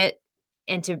into it,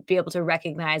 and to be able to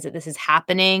recognize that this is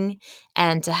happening,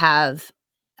 and to have,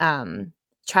 um,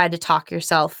 try to talk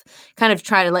yourself kind of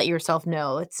try to let yourself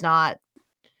know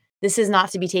this is not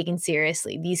to be taken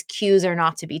seriously. These cues are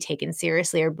not to be taken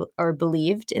seriously or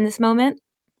believed in this moment.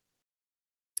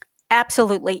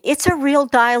 Absolutely. It's a real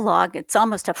dialogue. It's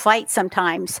almost a fight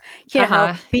sometimes,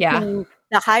 Uh-huh, yeah. between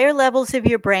the higher levels of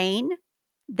your brain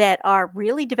that are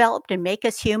really developed and make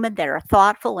us human, that are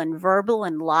thoughtful and verbal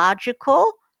and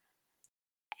logical,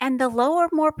 and the lower,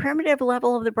 more primitive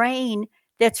level of the brain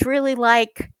that's really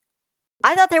like,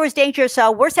 I thought there was danger,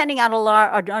 so we're sending out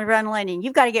adrenaline, and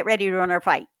you've got to get ready to run or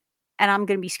fight. And I'm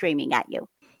going to be screaming at you.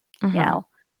 You Mhm. know,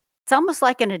 it's almost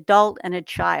like an adult and a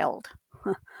child.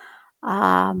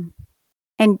 um,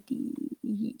 and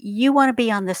you want to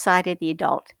be on the side of the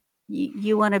adult.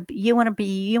 You want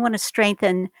to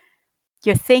strengthen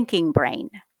your thinking brain,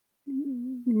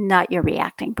 not your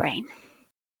reacting brain.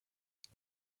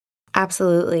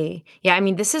 Absolutely. Yeah, I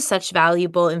mean, this is such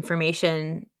valuable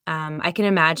information. I can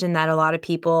imagine that a lot of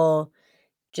people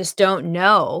just don't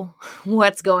know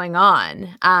what's going on.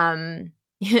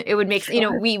 It would make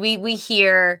Sure. we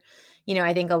hear,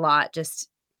 I think a lot just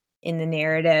in the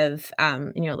narrative,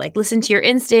 like listen to your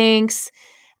instincts,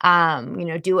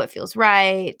 do what feels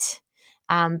right.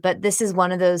 But this is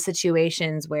one of those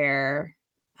situations where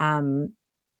um,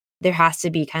 there has to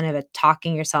be kind of a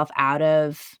talking yourself out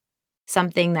of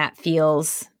something that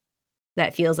feels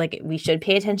like we should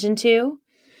pay attention to.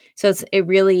 So it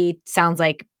really sounds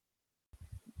like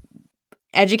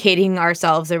educating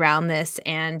ourselves around this,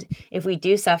 and if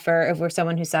we're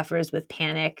someone who suffers with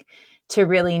panic, to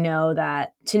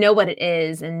know what it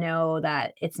is and know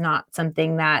that it's not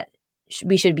something that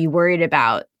we should be worried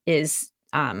about is,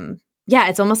 yeah,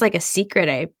 it's almost like a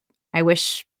secret. I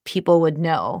wish people would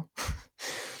know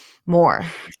more.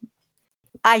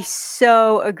 I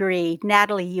so agree.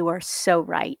 Natalie, you are so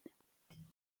right.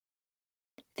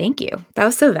 Thank you. That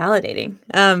was so validating.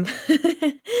 Um,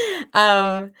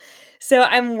 so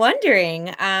I'm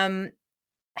wondering,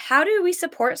 how do we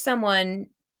support someone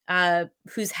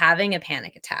who's having a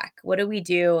panic attack? What do we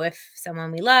do if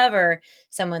someone we love or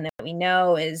someone that we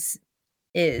know is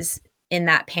in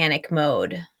that panic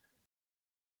mode?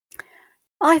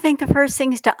 Well, I think the first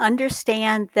thing is to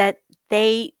understand that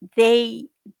they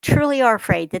truly are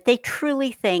afraid, that they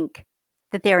truly think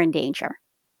that they're in danger.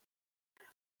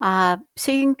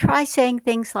 So you can try saying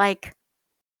things like,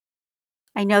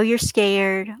 "I know you're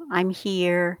scared. I'm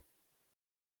here.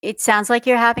 It sounds like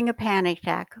you're having a panic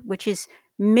attack," which is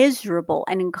miserable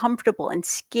and uncomfortable and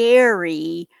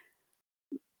scary,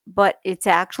 but it's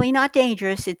actually not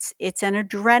dangerous. It's an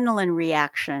adrenaline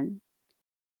reaction,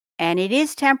 and it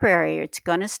is temporary. It's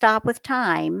going to stop with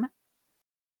time.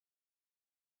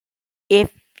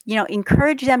 If,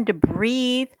 encourage them to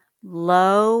breathe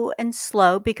low and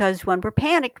slow, because when we're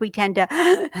panicked, we tend to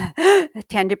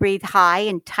tend to breathe high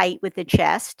and tight with the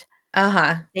chest.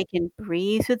 Uh-huh. They can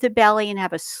breathe with the belly and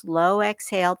have a slow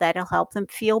exhale. That'll help them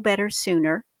feel better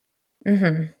sooner.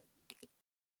 Mhm.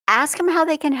 Ask them how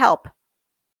they can help.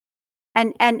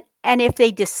 And if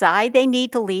they decide they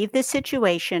need to leave the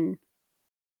situation,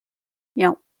 you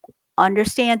know,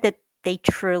 understand that they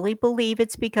truly believe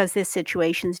it's because this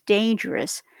situation's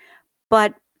dangerous.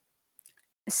 But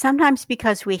sometimes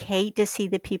because we hate to see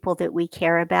the people that we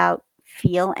care about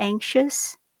feel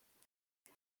anxious,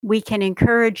 we can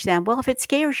encourage them. Well, if it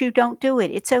scares you, don't do it.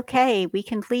 It's okay. We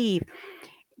can leave.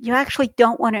 You actually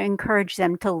don't want to encourage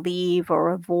them to leave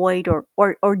or avoid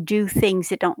or do things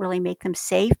that don't really make them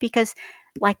safe, because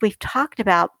like we've talked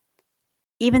about,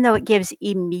 even though it gives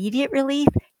immediate relief,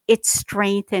 it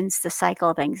strengthens the cycle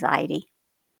of anxiety.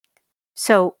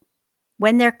 So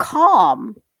when they're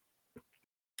calm,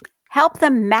 help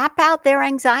them map out their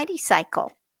anxiety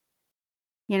cycle,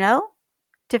 you know,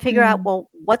 to figure out, Mm. well,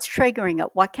 what's triggering it?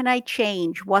 What can I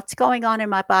change? What's going on in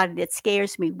my body that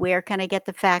scares me? Where can I get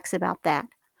the facts about that?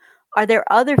 Are there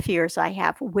other fears I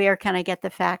have? Where can I get the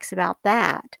facts about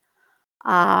that?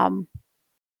 Um,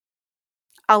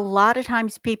 a lot of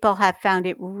times people have found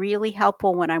it really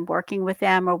helpful when I'm working with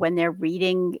them or when they're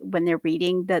reading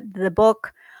the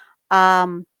book,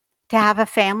 um, to have a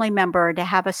family member, to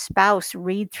have a spouse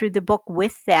read through the book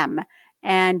with them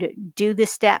and do the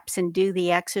steps and do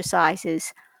the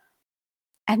exercises.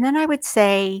 And then I would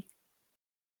say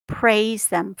praise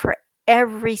them for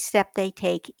every step they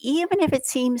take, even if it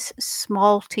seems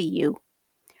small to you.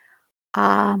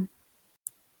 Um,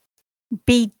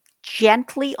 be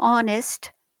gently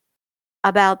honest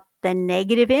about the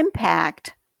negative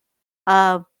impact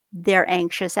of their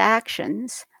anxious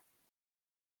actions,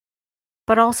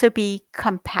 but also be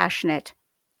compassionate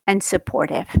and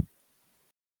supportive.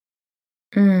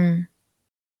 Mm.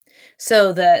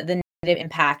 So the negative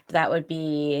impact that would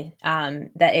be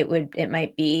that it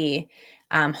might be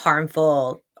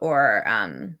harmful or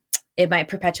it might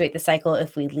perpetuate the cycle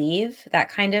if we leave, that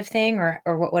kind of thing, or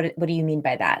what do you mean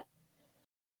by that?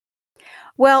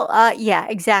 Well, yeah,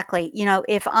 exactly.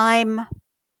 If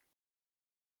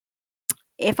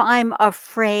I'm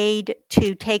afraid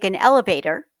to take an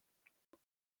elevator,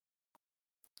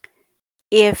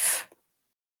 if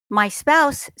my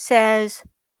spouse says,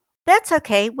 "That's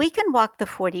okay, we can walk the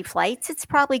 40 flights. It's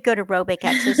probably good aerobic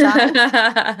exercise."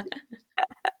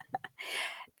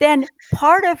 Then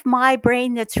part of my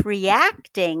brain that's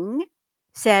reacting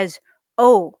says,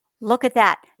 "Oh, look at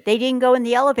that. They didn't go in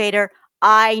the elevator.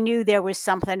 I knew there was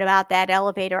something about that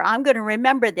elevator. I'm gonna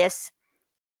remember this,"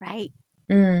 right?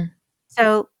 Mm.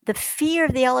 So the fear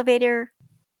of the elevator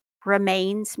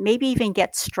remains, maybe even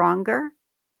gets stronger.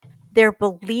 Their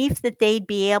belief that they'd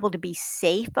be able to be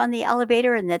safe on the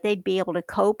elevator and that they'd be able to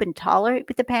cope and tolerate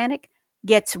with the panic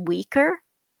gets weaker,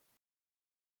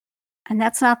 and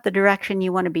that's not the direction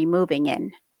you wanna be moving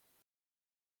in.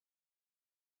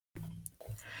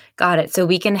 Got it. So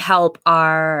we can help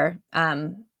our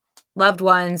loved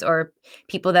ones or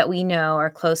people that we know, or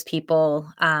close people,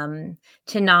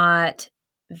 to not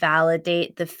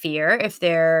validate the fear if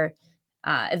they're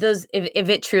if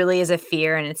it truly is a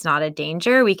fear and it's not a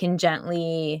danger, we can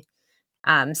gently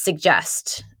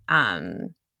suggest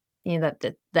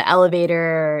that the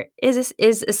elevator is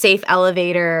a safe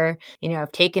elevator.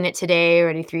 I've taken it today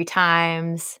already 3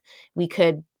 times. We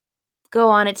could go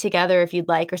on it together if you'd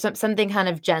like, or something kind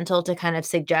of gentle to kind of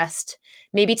suggest,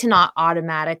 maybe to not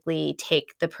automatically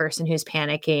take the person who's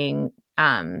panicking,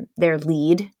 their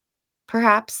lead,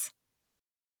 perhaps.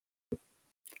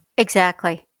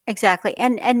 Exactly, exactly,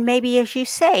 and maybe, as you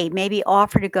say, maybe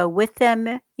offer to go with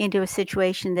them into a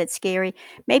situation that's scary.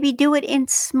 Maybe do it in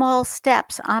small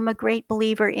steps. I'm a great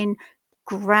believer in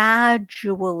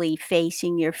gradually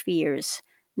facing your fears,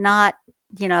 not,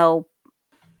 you know,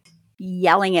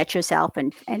 yelling at yourself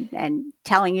and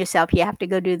telling yourself you have to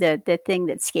go do the thing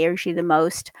that scares you the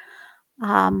most.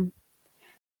 Um,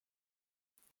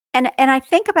 and I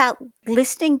think about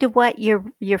listening to what your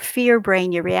fear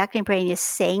brain, your reacting brain is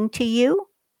saying to you.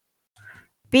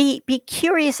 Be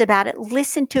curious about it.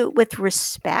 Listen to it with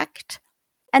respect.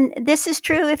 And this is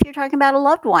true if you're talking about a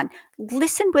loved one.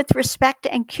 Listen with respect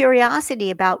and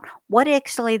curiosity about what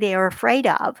actually they are afraid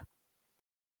of,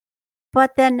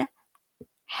 but then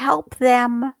help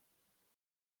them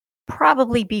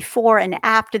probably before and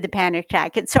after the panic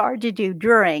attack. It's hard to do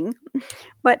during,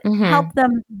 but help Mhm.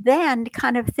 them then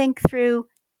kind of think through,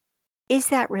 is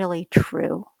that really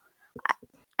true? I,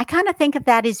 I kind of think of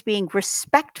that as being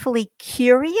respectfully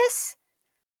curious,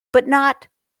 but not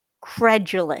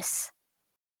credulous,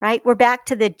 right? We're back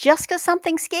to the just because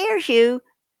something scares you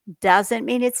doesn't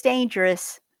mean it's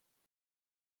dangerous.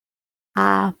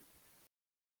 Uh,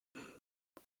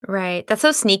 Right. That's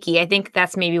so sneaky. I think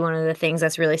that's maybe one of the things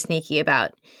that's really sneaky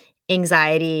about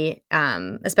anxiety,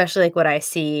 especially like what I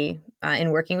see in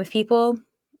working with people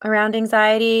around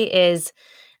anxiety is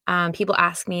people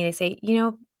ask me, they say,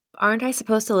 aren't I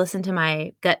supposed to listen to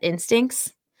my gut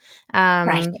instincts?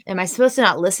 right. Am I supposed to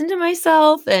not listen to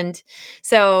myself? And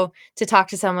so to talk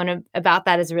to someone about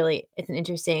that is really, it's an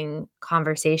interesting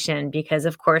conversation because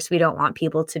of course we don't want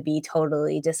people to be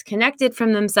totally disconnected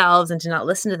from themselves and to not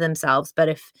listen to themselves. But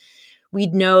if we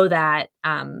know that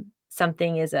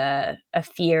something is a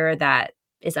fear that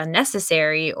is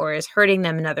unnecessary or is hurting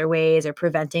them in other ways or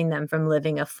preventing them from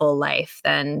living a full life,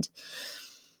 then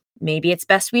maybe it's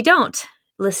best we don't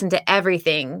listen to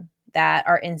everything that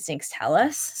our instincts tell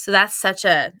us. So that's such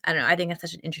a, I don't know, I think that's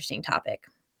such an interesting topic.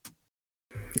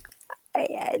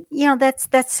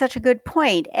 That's such a good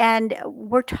point. And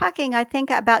we're talking, I think,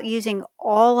 about using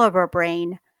all of our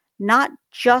brain, not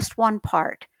just one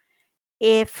part.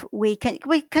 If we can,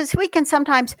 because we can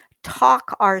sometimes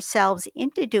talk ourselves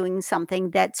into doing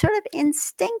something that sort of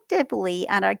instinctively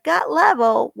on a gut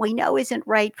level we know isn't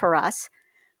right for us.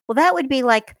 Well, that would be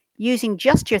like using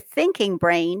just your thinking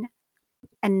brain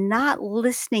and not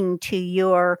listening to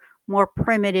your more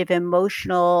primitive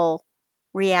emotional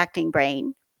reacting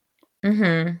brain.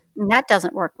 Mhm. And that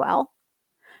doesn't work well.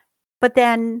 But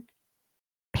then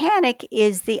panic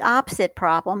is the opposite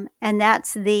problem, and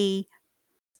that's the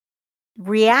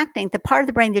reacting, the part of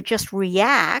the brain that just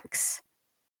reacts.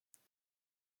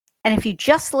 And if you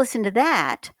just listen to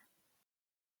that,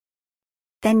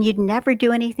 then you'd never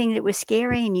do anything that was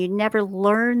scary and you'd never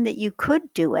learn that you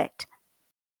could do it.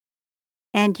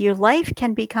 And your life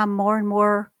can become more and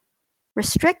more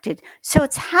restricted. So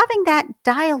it's having that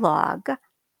dialogue.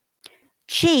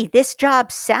 Gee, this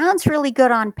job sounds really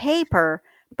good on paper,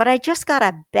 but I just got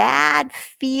a bad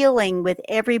feeling with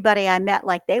everybody I met.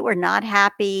 Like they were not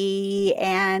happy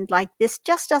and like this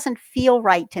just doesn't feel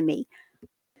right to me.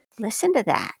 Listen to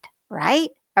that, right?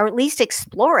 Or at least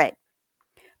explore it.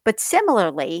 But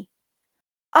similarly,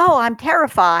 oh, I'm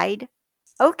terrified.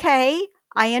 Okay,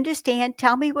 I understand.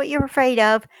 Tell me what you're afraid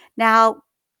of. Now,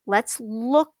 let's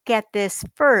look at this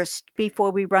first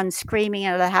before we run screaming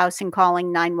out of the house and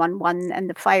calling 911 and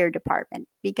the fire department.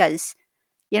 Because,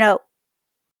 you know,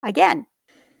 again,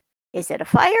 is it a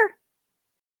fire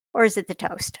or is it the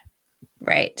toast?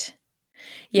 Right.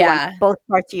 You want Yeah. both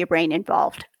parts of your brain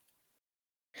involved.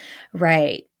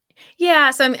 Right. Yeah,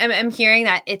 so I'm hearing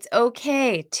that it's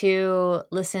okay to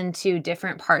listen to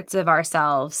different parts of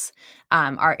ourselves,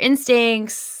 our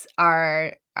instincts,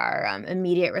 our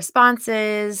immediate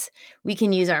responses. We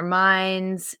can use our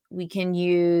minds. We can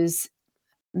use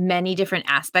many different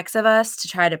aspects of us to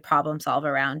try to problem solve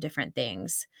around different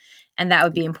things, and that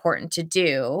would be important to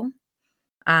do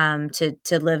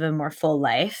to live a more full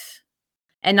life.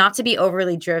 And not to be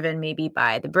overly driven maybe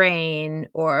by the brain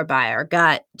or by our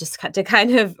gut, just to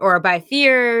kind of or by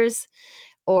fears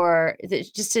or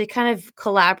just to kind of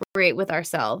collaborate with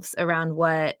ourselves around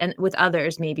what and with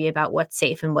others maybe about what's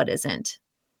safe and what isn't.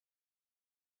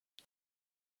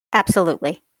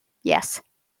 Absolutely. Yes.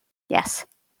 Yes.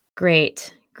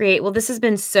 Great. Great. Well, this has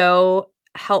been so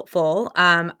helpful.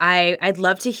 I'd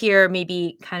love to hear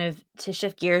maybe kind of to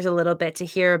shift gears a little bit to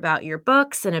hear about your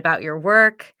books and about your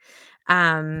work.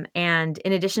 And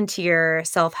in addition to your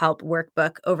self-help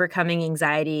workbook, Overcoming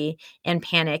Anxiety and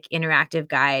Panic Interactive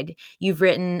Guide, you've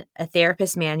written a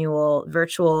therapist manual,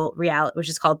 virtual reality, which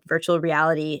is called Virtual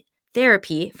Reality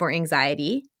Therapy for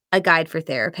Anxiety, a guide for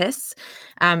therapists.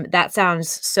 That sounds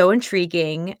so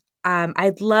intriguing.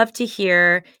 I'd love to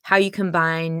hear how you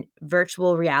combine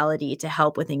virtual reality to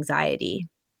help with anxiety.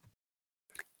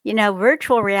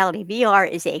 Virtual reality VR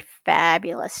is a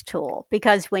fabulous tool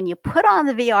because when you put on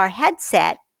the VR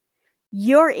headset,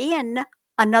 you're in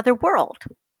another world.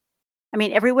 I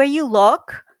mean, everywhere you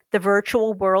look, the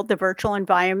virtual world, the virtual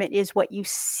environment is what you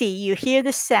see. You hear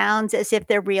the sounds as if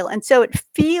they're real. And so it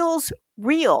feels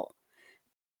real.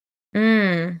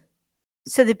 Mm.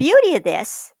 So the beauty of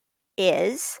this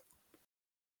is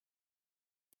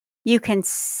you can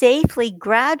safely,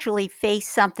 gradually face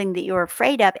something that you're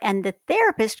afraid of, and the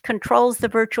therapist controls the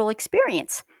virtual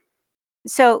experience.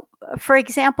 So, for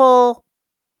example,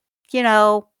 you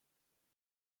know,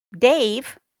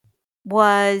 Dave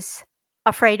was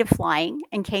afraid of flying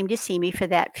and came to see me for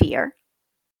that fear.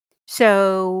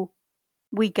 So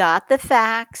we got the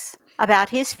facts about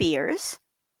his fears,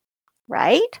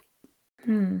 right?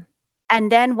 Hmm.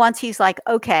 And then once he's like,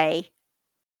 okay,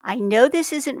 I know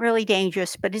this isn't really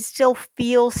dangerous, but it still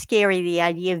feels scary, the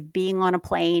idea of being on a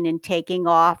plane and taking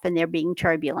off and there being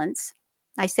turbulence.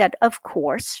 I said, of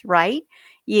course, right?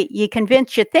 You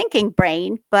convince your thinking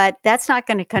brain, but that's not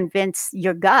going to convince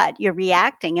your gut, your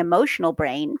reacting emotional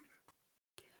brain.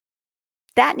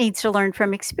 That needs to learn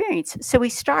from experience. So we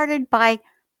started by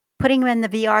putting him in the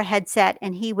VR headset,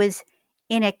 and he was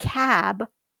in a cab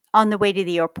on the way to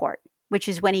the airport, which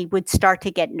is when he would start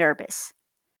to get nervous.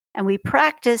 And we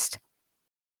practiced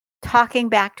talking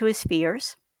back to his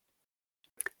fears,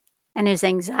 and his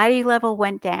anxiety level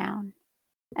went down.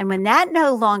 And when that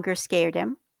no longer scared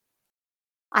him,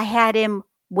 I had him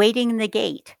waiting in the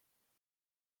gate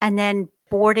and then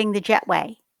boarding the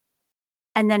jetway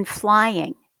and then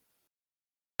flying.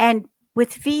 And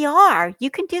with VR, you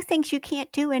can do things you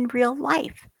can't do in real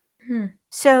life. Hmm.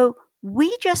 So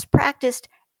we just practiced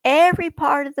every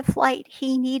part of the flight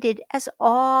he needed as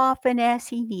often as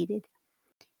he needed.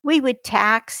 We would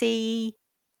taxi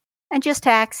and just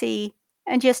taxi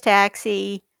and just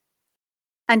taxi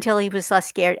until he was less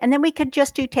scared. And then we could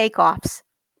just do takeoffs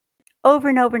over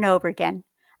and over and over again.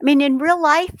 I mean, in real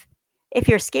life, if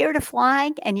you're scared of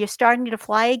flying and you're starting to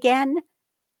fly again,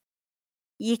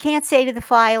 you can't say to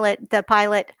the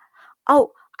pilot,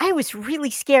 "Oh, I was really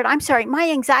scared. I'm sorry. My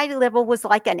anxiety level was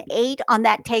like an 8 on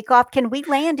that takeoff. Can we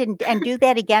land and do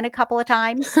that again a couple of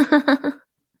times?"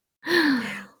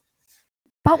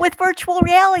 But with virtual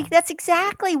reality, that's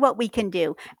exactly what we can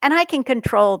do. And I can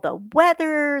control the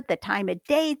weather, the time of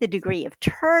day, the degree of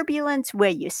turbulence,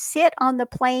 where you sit on the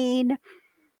plane.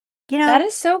 You That know,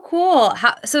 is so cool.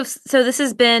 So this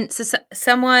has been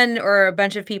someone or a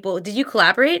bunch of people. Did you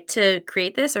collaborate to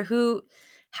create this, or who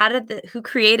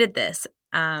created this?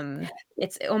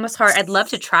 It's almost hard. I'd love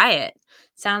to try it.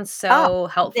 Sounds oh, so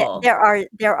helpful.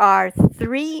 there are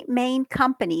 3 main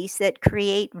companies that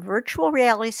create virtual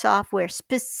reality software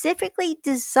specifically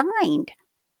designed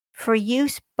for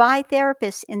use by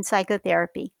therapists in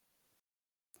psychotherapy.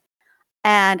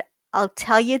 And I'll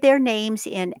tell you their names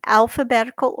in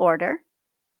alphabetical order.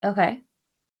 Okay.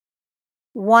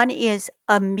 One is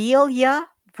Amelia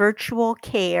Virtual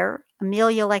Care,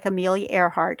 Amelia like Amelia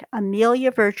Earhart,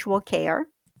 Amelia Virtual Care.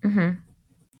 Mhm.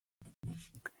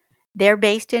 They're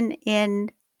based in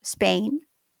Spain.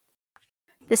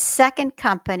 The second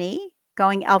company,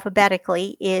 going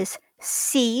alphabetically, is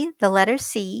C, the letter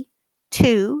C,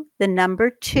 2, the number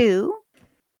 2,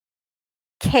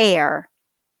 Care.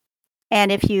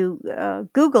 And if you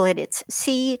Google it, it's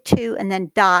C2 and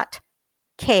then dot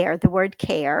care, the word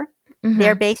care.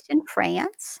 They're Mhm. based in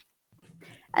France.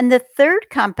 And the third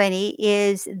company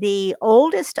is the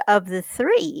oldest of the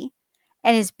 3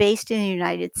 and is based in the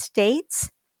United States,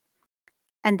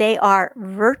 and they are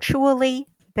Virtually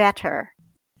Better.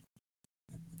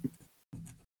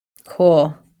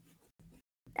 Cool.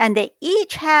 And they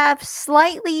each have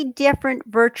slightly different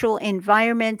virtual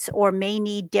environments or may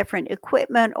need different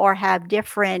equipment or have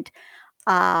different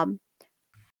um,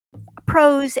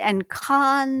 pros and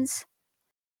cons.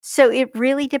 So it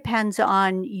really depends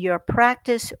on your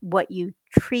practice, what you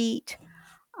treat,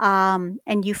 and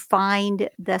you find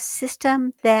the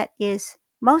system that is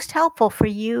most helpful for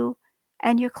you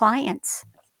and your clients.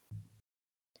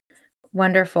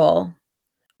 Wonderful.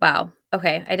 Wow.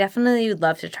 Okay. I definitely would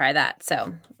love to try that.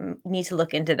 So, need to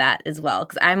look into that as well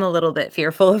because I'm a little bit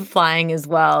fearful of flying as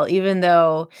well, even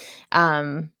though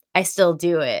I still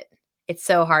do it. It's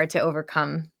so hard to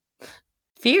overcome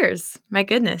fears. My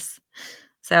goodness.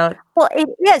 So, Well, it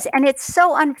is, and it's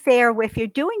so unfair if you're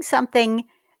doing something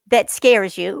that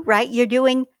scares you, right? You're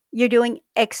doing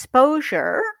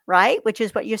exposure, right? Which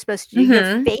is what you're supposed to do. You're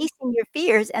mhm. facing your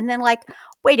fears and then like,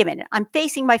 wait a minute, I'm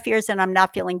facing my fears and I'm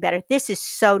not feeling better. This is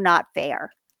so not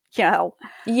fair. You know,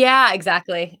 Yeah,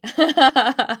 exactly.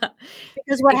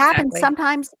 because what happens Exactly.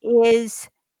 sometimes is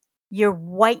you're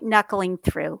white knuckling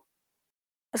through.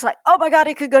 It's like, "Oh my god,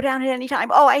 it could go down at any time.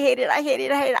 Oh, I hate it. I hate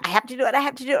it. I hate it. I have to do it. I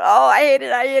have to do it. Oh, I hate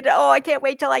it. I hate it. Oh, I can't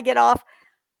wait till I get off."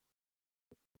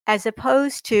 As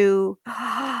opposed to,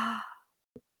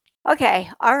 "Okay,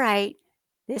 all right.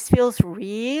 This feels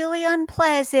really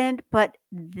unpleasant, but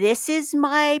this is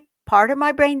my part of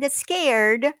my brain that's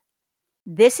scared.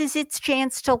 This is its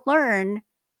chance to learn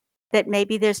that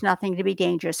maybe there's nothing to be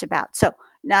dangerous about. So,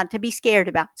 not to be scared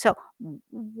about. So,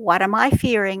 what am I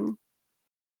fearing?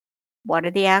 What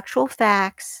are the actual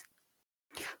facts?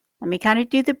 Let me kind of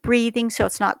do the breathing so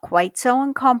it's not quite so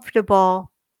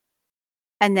uncomfortable.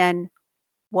 And then,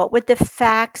 what would the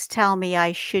facts tell me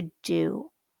I should do?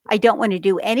 I don't want to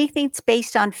do anything that's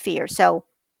based on fear. So,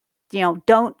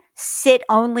 don't sit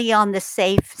only on the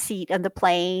safe seat of the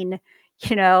plane,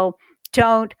 you know,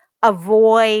 don't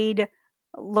avoid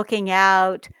looking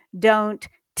out, don't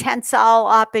tense all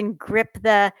up and grip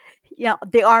the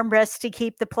armrest to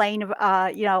keep the plane,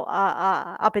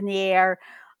 up in the air.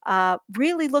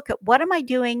 Really look at what am I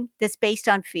doing that's based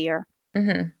on fear?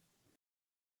 Mhm.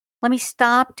 Let me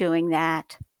stop doing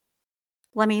that.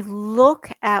 Let me look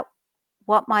at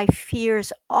what my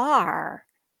fears are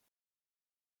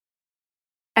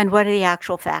and what are the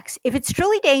actual facts. If it's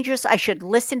truly dangerous, I should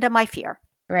listen to my fear.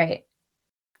 Right.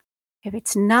 If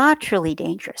it's not truly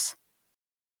dangerous,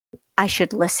 I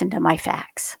should listen to my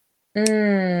facts.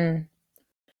 Mm,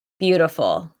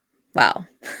 beautiful. Wow.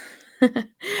 I'm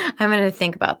going to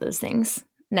think about those things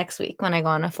next week when I go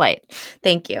on a flight.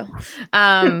 Thank you.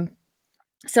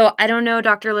 So I don't know,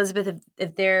 Dr. Elizabeth,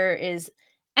 if there is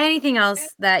anything else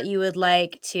that you would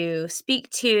like to speak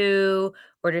to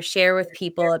or to share with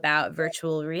people about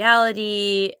virtual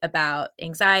reality, about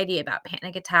anxiety, about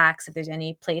panic attacks, if there's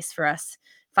any place for us,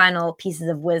 final pieces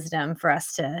of wisdom for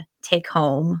us to take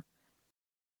home.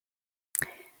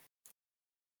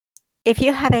 If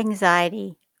you have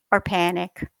anxiety or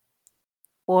panic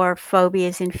or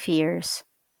phobias and fears,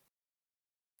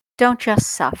 don't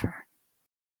just suffer.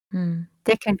 Mm.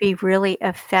 There can be really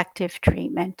effective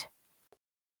treatment.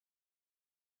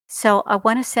 So I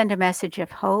want to send a message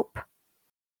of hope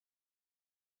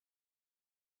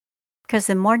because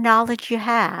the more knowledge you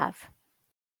have,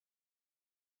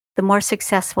 the more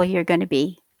successful you're going to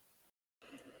be.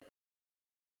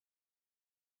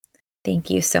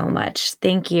 Thank you so much.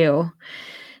 Thank you.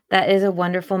 That is a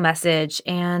wonderful message.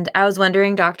 And I was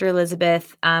wondering, Dr.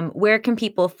 Elizabeth, where can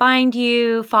people find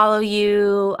you, follow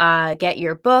you, get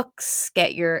your books,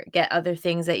 get other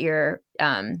things that you're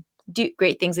do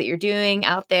great things that you're doing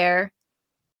out there?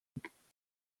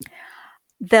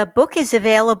 The book is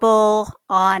available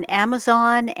on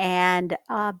Amazon and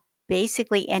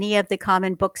basically any of the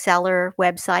common bookseller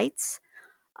websites.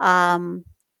 Um,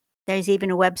 there's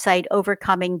even a website,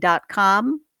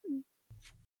 overcoming.com,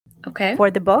 Okay.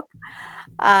 for the book.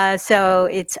 So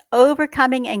it's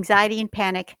Overcoming Anxiety and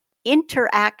Panic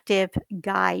Interactive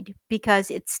Guide because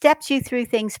it steps you through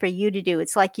things for you to do.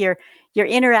 It's like you're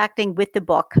interacting with the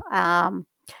book.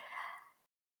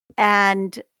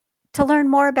 And to learn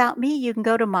more about me, you can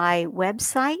go to my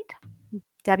website,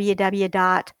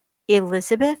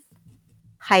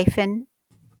 www.elizabeth-mcmahon,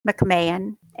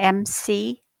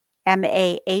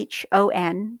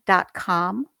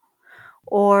 McMahon.com,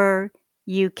 or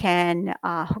you can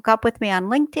hook up with me on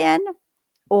LinkedIn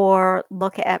or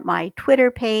look at my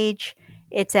Twitter page.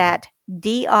 It's at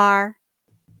DRELIZMCM.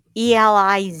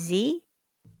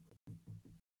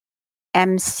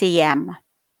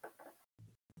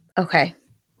 Okay.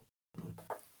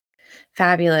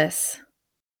 Fabulous.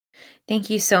 Thank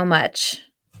you so much.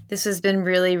 This has been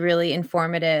really, really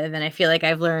informative, and I feel like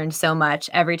I've learned so much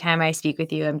every time I speak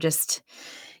with you. I'm just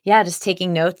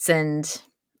taking notes, and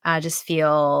I just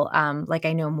feel like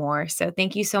I know more. So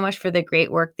thank you so much for the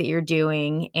great work that you're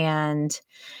doing, and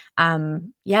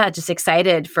just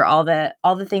excited for all the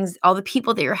things, all the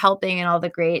people that you're helping, and all the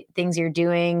great things you're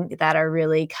doing that are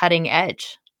really cutting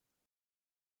edge.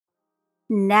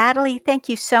 Natalie, thank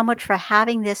you so much for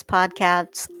having this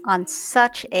podcast on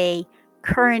such a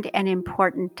current and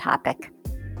important topic.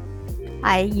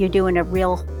 You're doing a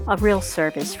real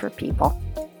service for people.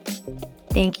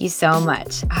 Thank you so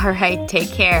much. All right,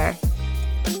 take care.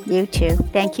 You too.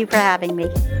 Thank you for having me.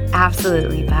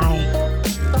 Absolutely. Bye.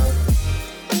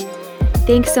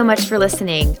 Thanks so much for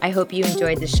listening. I hope you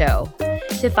enjoyed the show.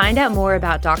 To find out more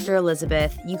about Dr.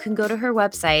 Elizabeth, you can go to her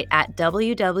website at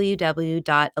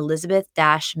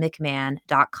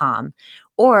www.elizabeth-mcmahon.com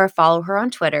or follow her on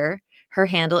Twitter. Her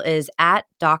handle is at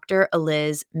Dr.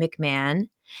 Eliz McMahon,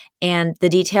 and the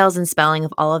details and spelling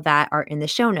of all of that are in the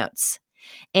show notes.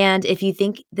 And if you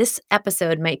think this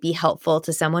episode might be helpful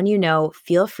to someone you know,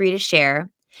 feel free to share.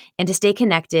 And to stay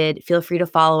connected, feel free to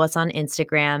follow us on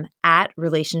Instagram at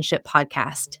Relationship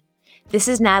Podcast. This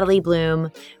is Natalie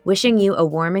Bloom, wishing you a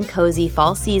warm and cozy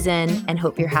fall season and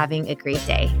hope you're having a great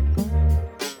day.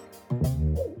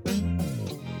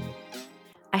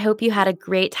 I hope you had a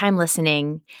great time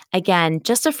listening. Again,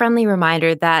 just a friendly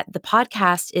reminder that the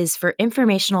podcast is for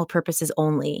informational purposes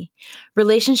only.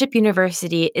 Relationship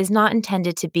University is not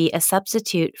intended to be a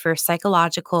substitute for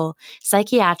psychological,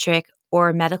 psychiatric,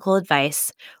 or medical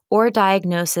advice, or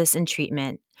diagnosis and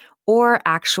treatment, or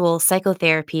actual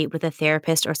psychotherapy with a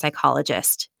therapist or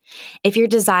psychologist. If you're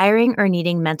desiring or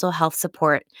needing mental health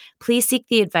support, please seek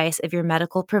the advice of your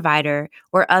medical provider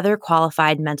or other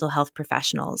qualified mental health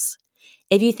professionals.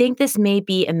 If you think this may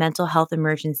be a mental health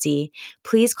emergency,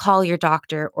 please call your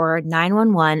doctor or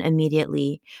 911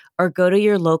 immediately or go to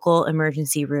your local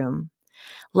emergency room.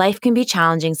 Life can be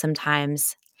challenging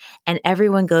sometimes, and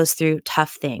everyone goes through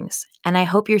tough things. And I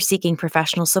hope you're seeking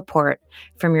professional support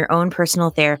from your own personal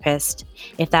therapist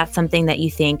if that's something that you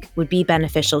think would be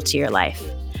beneficial to your life.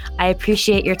 I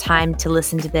appreciate your time to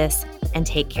listen to this, and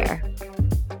take care.